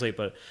going to translate.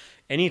 But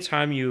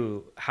anytime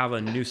you have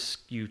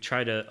you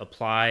try to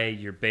apply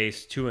your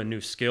base to a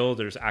new skill,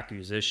 there's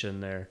acquisition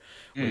there,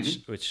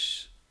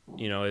 which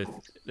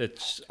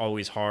it's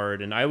always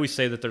hard. And I always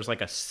say that there's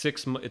like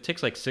it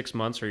takes like 6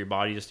 months for your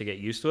body just to get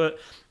used to it.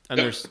 And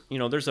there's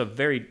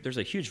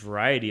a huge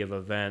variety of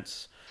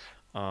events.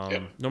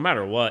 No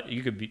matter what,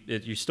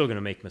 you're still going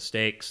to make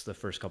mistakes the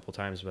first couple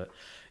times, but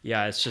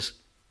yeah, it's just,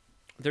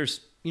 you're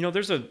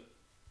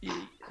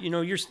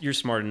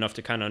smart enough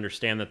to kind of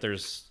understand that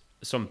there's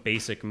some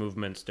basic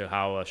movements to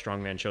how a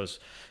strongman show's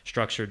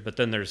structured, but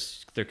then there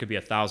could be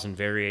 1,000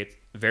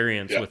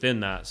 variants within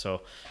that.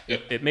 So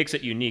it makes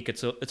it unique.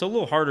 It's a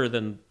little harder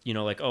than,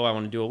 like, oh, I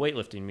want to do a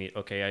weightlifting meet.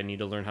 Okay, I need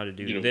to learn how to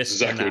do this.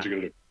 Exactly what you're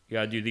going to do. You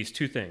got to do these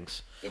two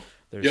things.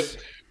 Yep.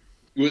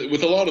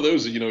 With a lot of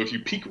those, if you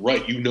peak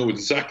right,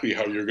 exactly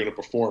how you're going to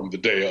perform the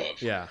day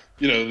of. Yeah.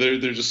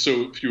 There's just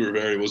so fewer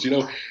variables,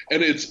 and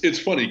it's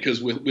funny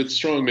because with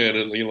strongman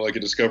and, like I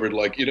discovered,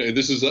 like,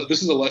 this is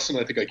a lesson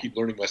I think I keep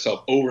learning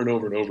myself over and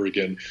over and over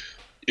again.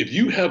 If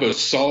you have a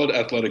solid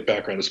athletic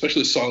background,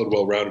 especially a solid,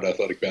 well-rounded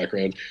athletic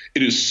background,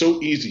 it is so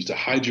easy to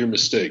hide your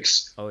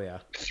mistakes. Oh yeah.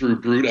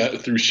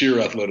 Through sheer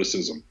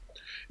athleticism.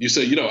 You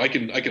say, I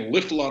can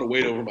lift a lot of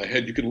weight over my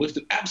head. You can lift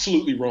it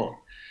absolutely wrong.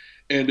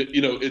 And,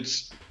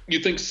 you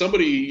think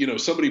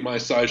somebody my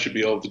size should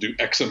be able to do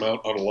X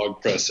amount on a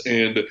log press,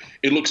 and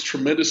it looks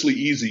tremendously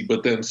easy,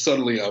 but then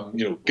suddenly I'm,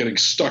 getting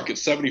stuck at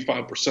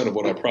 75% of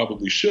what I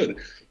probably should.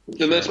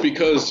 And that's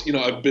because,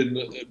 I've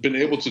been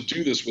able to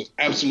do this with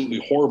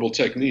absolutely horrible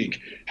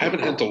technique, haven't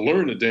had to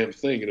learn a damn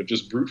thing, and have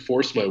just brute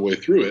forced my way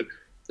through it.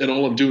 And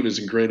all I'm doing is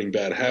ingraining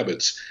bad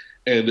habits.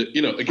 And,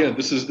 again,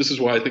 this is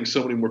why I think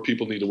so many more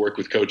people need to work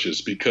with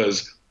coaches,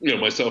 because,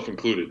 myself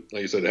included,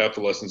 like I said, half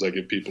the lessons I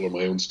give people are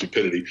my own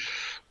stupidity.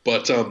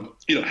 But,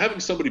 having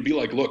somebody be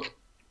like, look,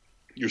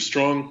 you're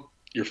strong,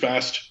 you're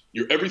fast,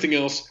 you're everything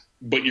else,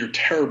 but you're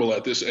terrible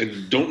at this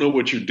and don't know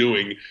what you're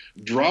doing.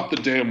 Drop the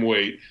damn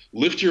weight,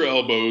 lift your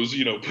elbows,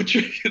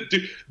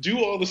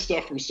 do all the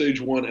stuff from stage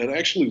one and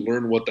actually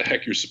learn what the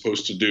heck you're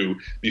supposed to do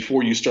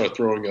before you start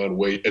throwing on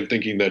weight and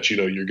thinking that,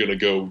 you're going to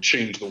go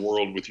change the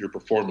world with your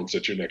performance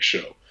at your next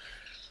show.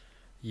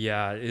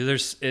 Yeah,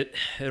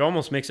 it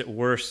almost makes it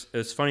worse.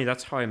 It's funny.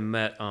 That's how I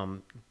met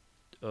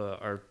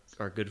our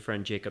good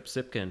friend Jacob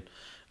Sipkin.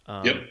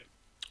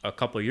 A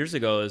couple of years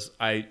ago. Is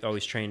I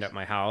always trained at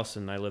my house,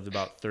 and I lived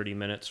about 30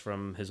 minutes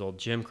from his old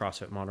gym,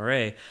 CrossFit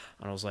Monterey.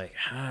 And I was like,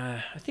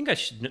 I think I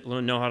should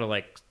know how to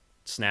like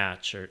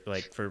snatch or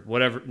like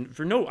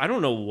I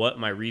don't know what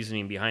my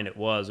reasoning behind it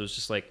was. It was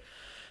just like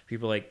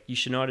people were like, you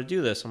should know how to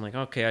do this. I'm like,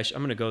 okay, I'm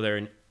going to go there.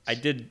 And I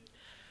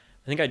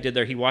think I did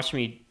there. He watched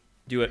me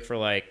do it for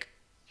like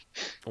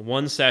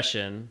one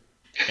session,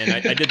 and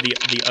I did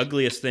the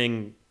ugliest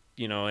thing,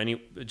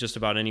 just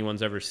about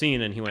anyone's ever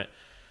seen. And he went,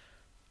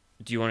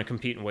 do you want to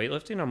compete in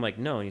weightlifting? I'm like,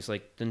 no. And he's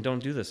like, then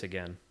don't do this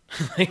again.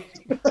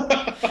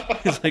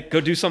 He's like,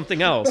 go do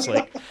something else.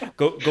 Like,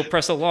 go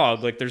press a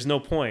log. Like, there's no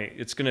point.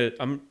 You're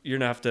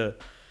gonna have to,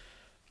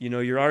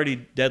 you're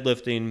already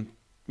deadlifting,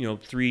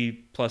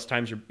 3+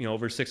 times your,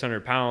 over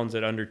 600 pounds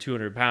at under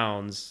 200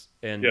 pounds.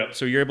 And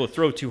so you're able to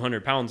throw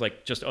 200 pounds,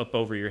 like just up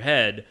over your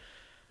head.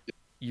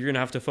 You're going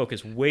to have to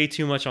focus way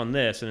too much on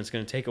this, and it's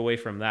going to take away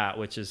from that,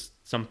 which is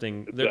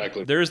something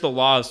exactly. There is the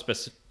law of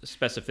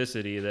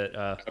specificity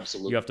that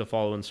you have to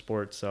follow in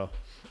sports. So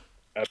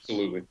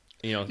absolutely.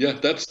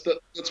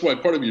 That's why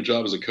part of your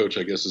job as a coach,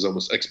 I guess, is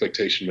almost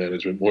expectation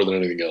management more than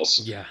anything else.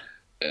 Yeah.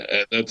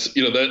 And that's,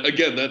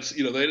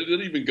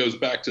 that even goes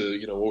back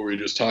to, what we were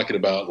just talking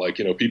about, like,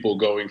 people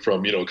going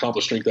from,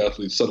 accomplished strength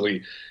athletes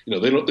suddenly,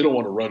 they don't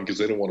want to run because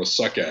they don't want to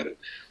suck at it.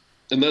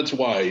 And that's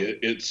why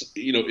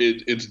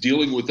it's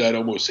dealing with that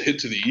almost hit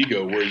to the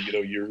ego where,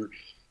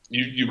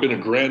 you've been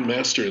a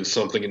grandmaster in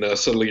something and now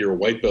suddenly you're a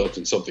white belt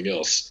in something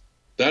else.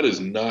 That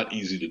is not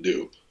easy to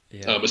do,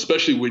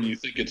 especially when you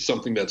think it's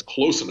something that's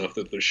close enough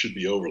that there should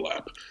be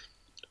overlap.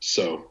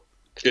 So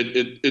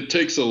it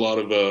takes a lot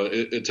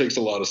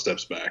of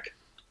steps back.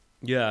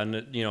 Yeah,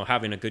 and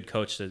having a good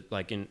coach that,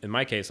 like in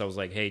my case, I was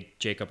like, hey,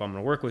 Jacob, I'm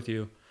going to work with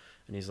you,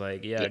 and he's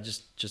like,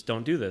 just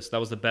don't do this. That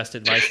was the best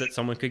advice that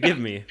someone could give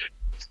me.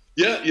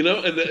 Yeah, and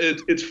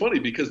it's funny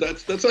because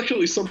that's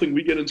actually something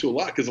we get into a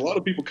lot, because a lot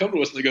of people come to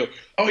us and they go,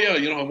 oh yeah,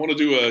 I want to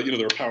do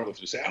they're a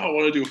powerlifter, say, oh, I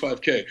want to do a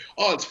 5K.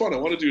 Oh, it's fun. I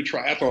want to do a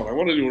triathlon. I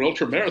want to do an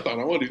ultra marathon.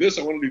 I want to do this.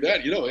 I want to do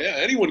that.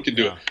 Anyone can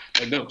do it.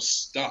 Like, no,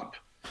 stop.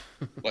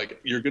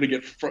 Like, you're going to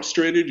get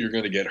frustrated. You're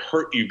going to get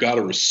hurt. You've got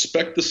to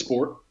respect the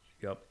sport.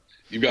 Yep.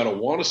 You've got to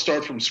want to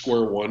start from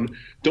square one.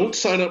 Don't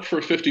sign up for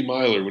a 50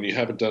 miler when you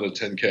haven't done a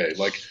 10K.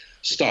 Like,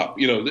 stop.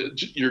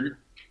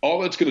 all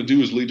that's going to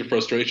do is lead to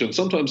frustration.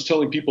 Sometimes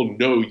telling people,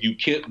 no, you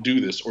can't do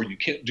this or you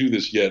can't do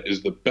this yet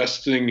is the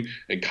best thing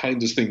and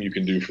kindest thing you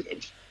can do for them.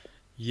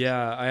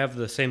 Yeah, I have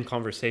the same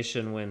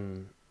conversation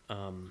when,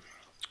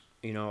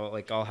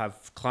 like I'll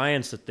have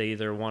clients that they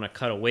either want to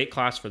cut a weight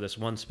class for this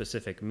one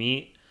specific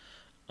meet.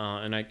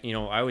 And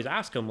I always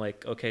ask them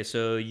like, okay,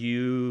 so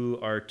you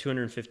are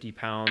 250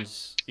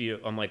 pounds.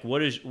 I'm like,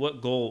 what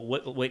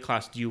weight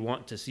class do you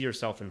want to see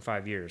yourself in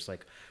 5 years?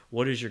 Like,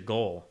 what is your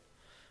goal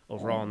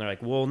overall? And they're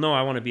like, well, no,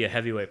 I want to be a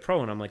heavyweight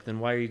pro. And I'm like, then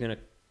why are you going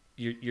to,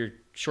 you're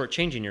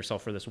shortchanging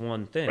yourself for this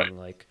one thing. Right.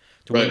 Like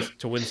Right.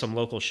 to win some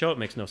local show, it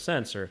makes no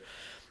sense. Or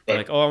Right.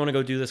 like, oh, I want to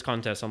go do this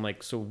contest. I'm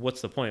like, so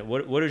what's the point?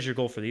 What is your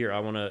goal for the year? I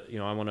want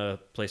to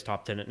place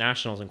top 10 at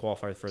nationals and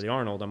qualify for the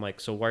Arnold. I'm like,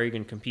 so why are you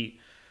going to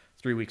compete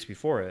 3 weeks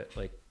before it?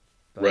 Like,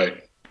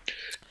 Right.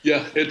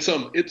 Yeah,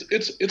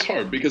 it's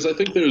hard because I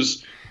think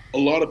there's a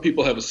lot of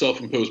people have a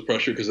self-imposed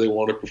pressure because they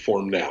want to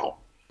perform now.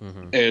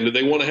 And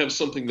they want to have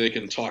something they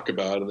can talk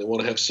about, and they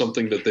want to have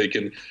something that they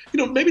can,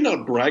 maybe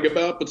not brag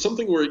about, but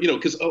something where,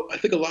 because I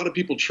think a lot of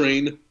people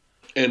train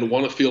and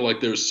want to feel like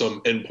there's some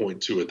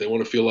endpoint to it. They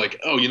want to feel like,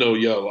 oh,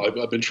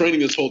 I've been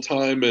training this whole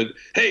time, and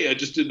hey, I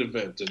just did an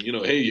event, and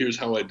hey, here's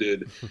how I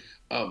did.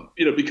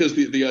 Because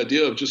the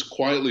idea of just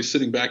quietly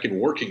sitting back and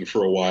working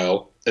for a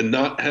while and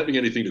not having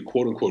anything to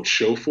quote unquote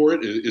show for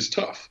it is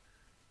tough.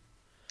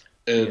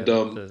 And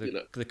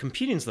the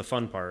competing's the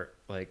fun part.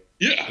 Like,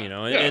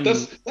 and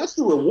that's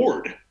the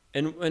reward.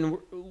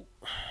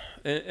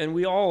 And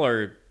we all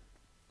are,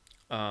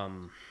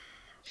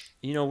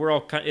 we're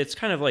all it's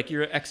kind of like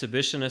you're an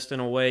exhibitionist in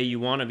a way. You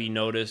want to be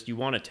noticed. You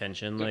want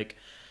attention. Like,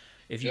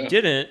 if you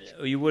didn't,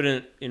 you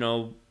wouldn't,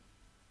 you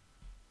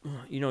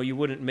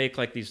wouldn't make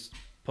like these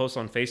posts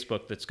on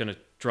Facebook that's going to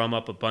drum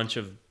up a bunch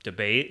of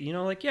debate.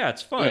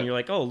 It's fun. Yeah. You're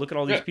like, oh, look at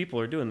all these people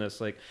are doing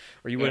this. Like,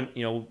 or you wouldn't,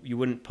 you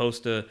wouldn't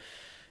post I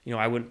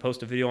wouldn't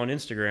post a video on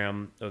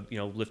Instagram of,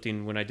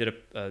 lifting when I did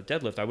a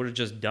deadlift. I would have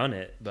just done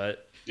it.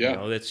 But,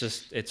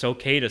 it's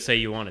okay to say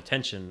you want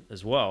attention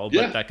as well.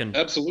 But that can,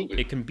 absolutely.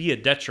 It can be a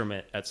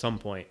detriment at some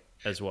point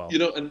as well.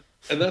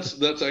 And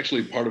that's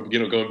actually part of,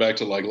 going back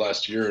to like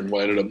last year and why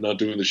I ended up not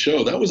doing the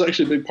show. That was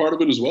actually a big part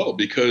of it as well,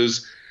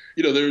 because,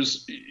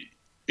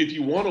 if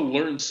you want to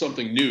learn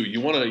something new, you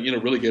want to,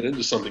 really get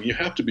into something, you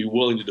have to be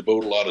willing to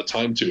devote a lot of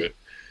time to it.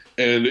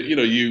 And,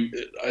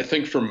 I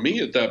think for me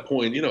at that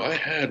point, I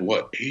had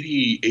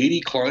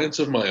 80 clients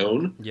of my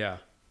own. Yeah.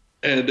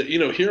 And,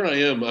 here I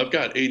am, I've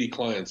got 80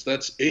 clients.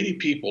 That's 80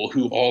 people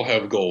who all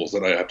have goals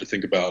that I have to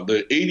think about.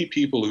 The 80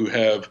 people who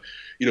have,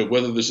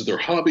 whether this is their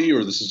hobby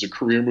or this is a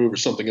career move or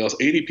something else,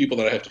 80 people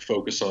that I have to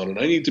focus on. And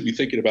I need to be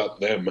thinking about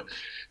them.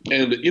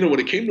 And, when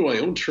it came to my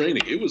own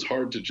training, it was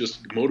hard to just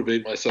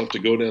motivate myself to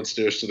go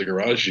downstairs to the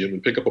garage gym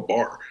and pick up a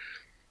bar,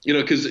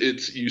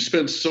 because you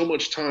spend so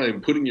much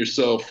time putting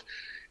yourself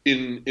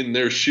in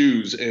their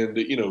shoes and,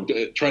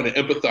 trying to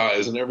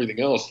empathize and everything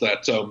else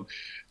that,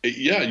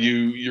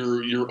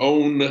 your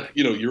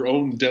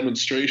own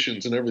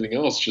demonstrations and everything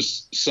else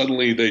just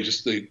suddenly they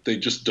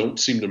just don't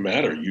seem to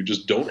matter. You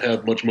just don't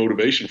have much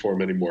motivation for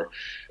them anymore.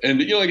 And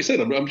like I said,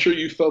 I'm sure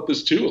you felt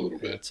this too a little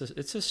bit.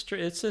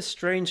 It's a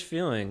strange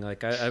feeling.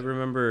 Like I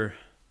remember,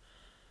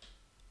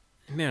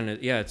 man,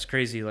 it's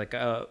crazy. Like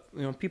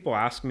people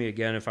ask me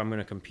again if I'm going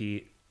to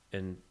compete.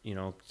 And,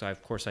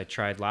 of course I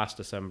tried last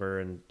December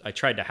and I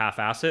tried to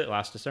half-ass it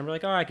last December.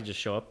 Like, oh, I could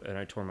just show up, and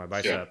I tore my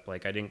bicep. Yeah.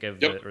 Like I didn't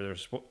give it, or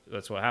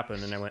that's what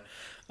happened. And I went,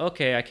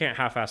 okay, I can't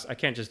half-ass. I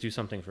can't just do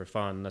something for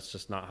fun. That's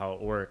just not how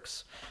it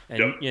works.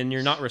 And and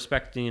you're not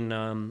respecting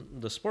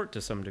the sport to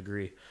some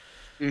degree.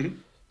 Mm-hmm.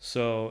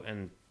 So,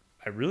 and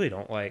I really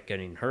don't like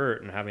getting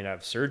hurt and having to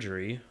have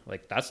surgery.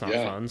 Like that's not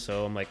fun.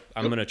 So I'm like,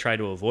 I'm going to try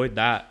to avoid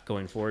that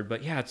going forward.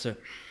 But yeah,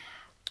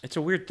 it's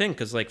a weird thing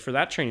because, like, for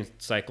that training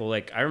cycle,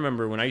 like, I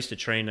remember when I used to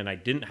train and I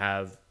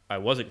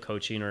wasn't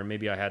coaching, or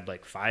maybe I had,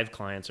 like, 5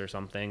 clients or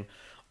something.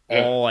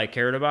 All I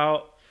cared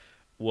about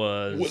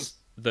was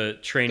the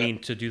training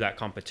to do that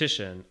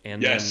competition.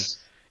 And then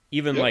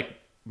even, like,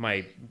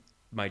 my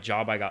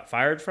job I got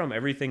fired from,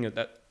 everything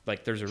that,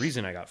 like, there's a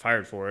reason I got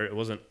fired for it. It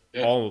wasn't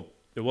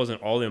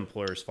all the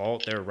employer's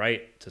fault. They're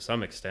right to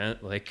some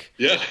extent. Like,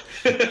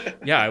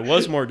 I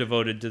was more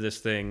devoted to this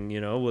thing,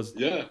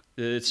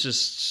 it's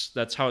just,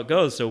 that's how it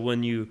goes. So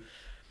when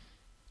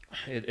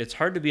it's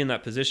hard to be in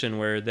that position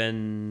where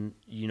then,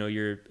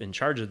 you're in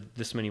charge of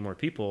this many more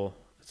people.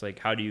 It's like,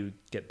 how do you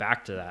get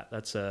back to that?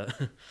 That's or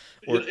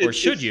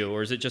should you,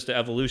 or is it just an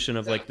evolution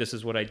of like, this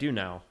is what I do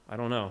now? I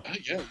don't know.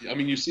 Yeah. I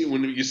mean, you see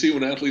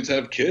when athletes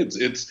have kids,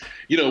 it's,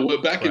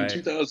 back in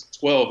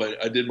 2012,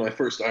 I did my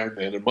first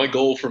Ironman, and my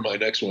goal for my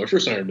next one, my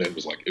first Ironman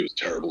was it was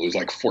terrible. It was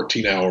like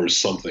 14 hours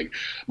something.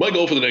 My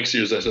goal for the next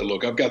year is I said,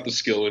 look, I've got the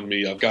skill in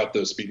me. I've got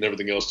the speed and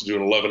everything else to do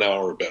an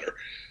 11-hour or better.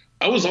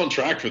 I was on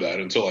track for that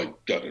until I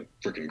got a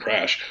freaking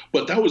crash.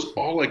 But that was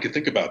all I could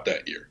think about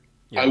that year.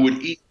 Yeah. I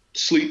would eat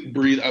sleep,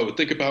 breathe. I would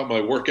think about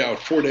my workout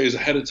 4 days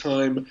ahead of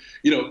time.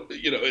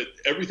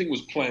 Everything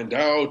was planned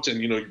out,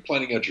 and you're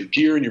planning out your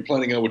gear, and you're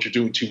planning out what you're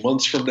doing 2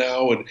 months from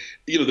now, and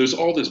there's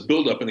all this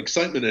buildup and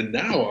excitement. And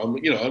now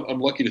I'm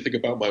lucky to think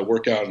about my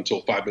workout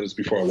until 5 minutes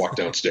before I walk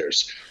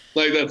downstairs.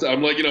 Like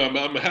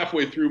I'm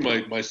halfway through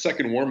my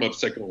second warm up.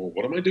 Second, well,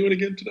 what am I doing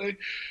again today?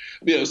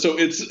 So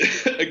it's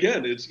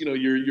again, it's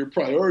your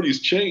priorities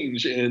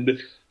change,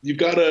 and you've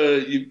got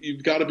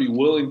to be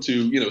willing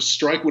to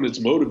strike when it's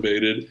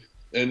motivated,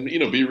 and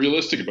be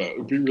realistic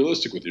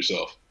with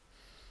yourself.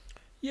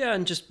 Yeah,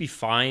 and just be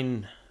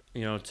fine,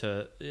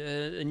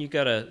 and you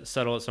gotta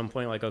settle at some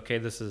point. Like, okay,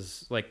 this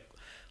is like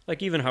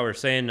even how we're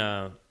saying,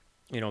 kind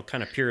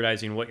of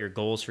periodizing what your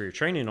goals for your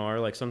training are.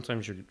 Like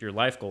sometimes your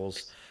life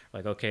goals,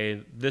 like,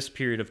 okay, this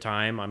period of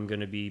time I'm going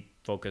to be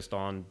focused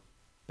on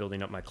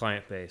building up my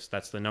client base.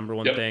 That's the number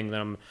one thing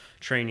that I'm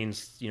training,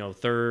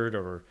 third,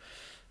 or,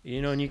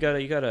 and you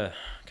gotta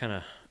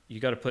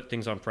put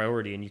things on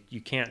priority, and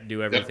you can't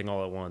do everything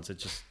all at once. It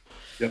just,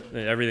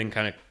 everything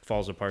kind of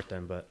falls apart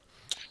then, but.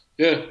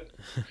 Yeah.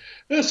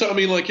 So I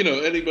mean,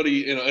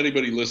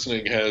 anybody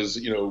listening has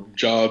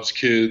jobs,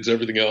 kids,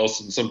 everything else,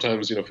 and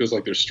sometimes feels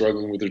like they're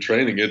struggling with their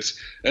training.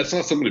 That's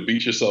not something to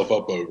beat yourself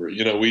up over.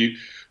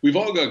 We've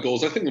all got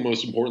goals. I think the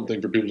most important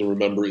thing for people to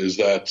remember is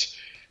that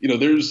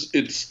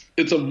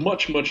it's a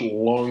much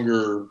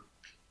longer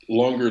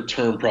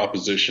term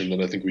proposition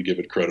than I think we give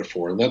it credit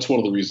for, and that's one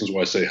of the reasons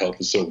why I say health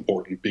is so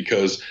important,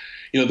 because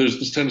there's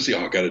this tendency,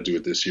 I've got to do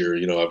it this year.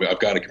 I've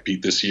got to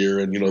compete this year,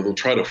 and they'll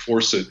try to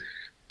force it.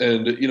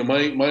 And,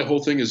 my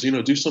whole thing is,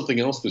 do something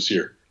else this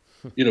year.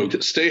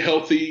 Stay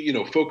healthy,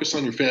 focus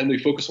on your family,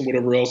 focus on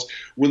whatever else.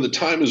 When the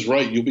time is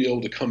right, you'll be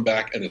able to come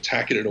back and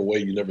attack it in a way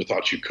you never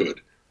thought you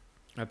could.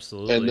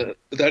 Absolutely. And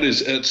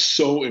it's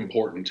so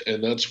important.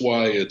 And that's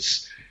why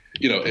it's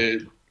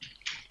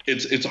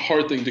a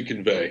hard thing to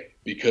convey,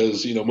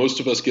 because, most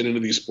of us get into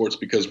these sports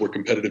because we're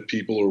competitive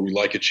people or we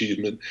like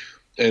achievement.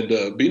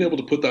 And being able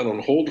to put that on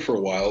hold for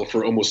a while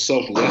for almost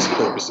selfless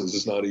purposes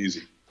is not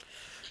easy.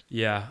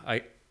 Yeah,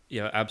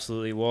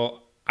 absolutely.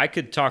 Well, I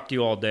could talk to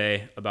you all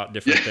day about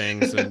different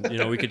things,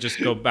 and we could just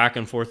go back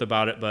and forth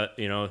about it. But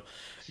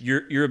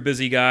you're a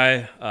busy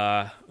guy.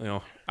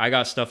 I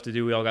got stuff to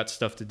do. We all got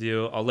stuff to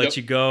do. I'll let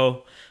you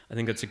go. I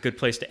think that's a good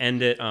place to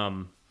end it.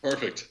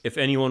 Perfect. If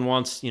anyone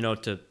wants,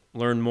 to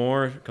learn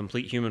more,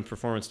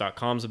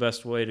 CompleteHumanPerformance.com is the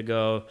best way to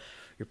go.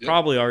 You're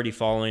probably already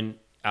following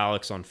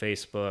Alex on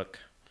Facebook,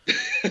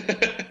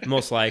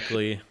 most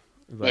likely.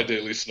 But, my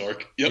daily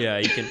snark. Yep. Yeah,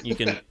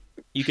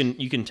 you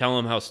can tell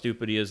him how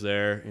stupid he is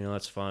there.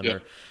 That's fun.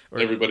 Yep. Or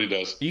everybody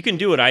does. You can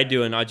do what I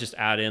do, and I just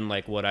add in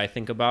like what I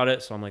think about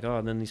it. So I'm like,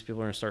 oh, then these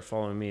people are gonna start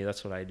following me.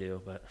 That's what I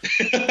do. But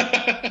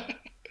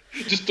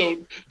just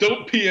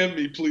don't PM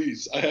me,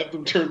 please. I have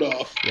them turned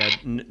off. Yeah,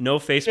 no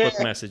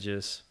Facebook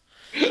messages.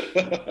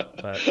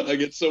 But, I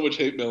get so much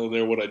hate mail in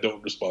there when I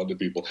don't respond to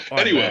people. Oh,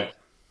 anyway.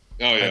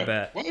 I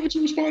bet. Why haven't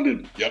you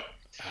responded? Yep.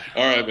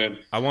 All right, man.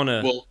 I want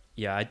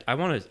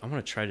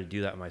to try to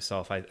do that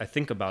myself. I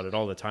think about it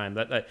all the time.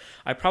 That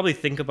I probably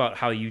think about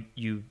how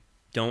you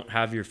don't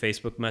have your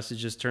Facebook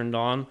messages turned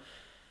on,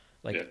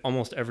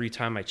 almost every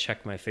time I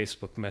check my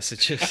Facebook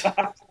messages.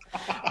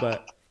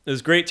 But it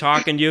was great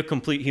talking to you.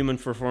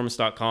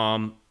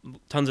 CompleteHumanPerformance.com.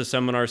 Tons of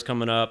seminars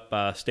coming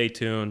up. Stay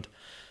tuned.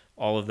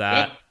 All of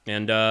that,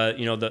 and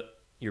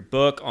your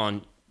book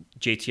on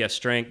JTS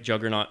Strength,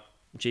 Juggernaut,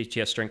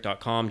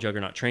 JTSStrength.com,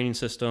 Juggernaut Training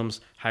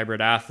Systems,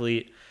 Hybrid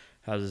Athlete.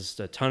 Has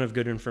a ton of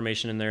good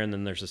information in there, and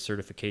then there's a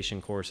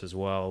certification course as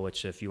well,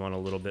 which if you want a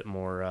little bit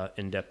more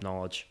in-depth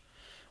knowledge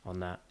on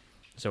that.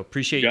 So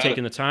appreciate you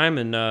taking the time,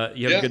 and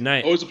you have a good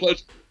night. Always a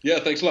pleasure. Yeah,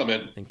 thanks a lot,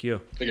 man. Thank you.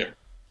 Take care.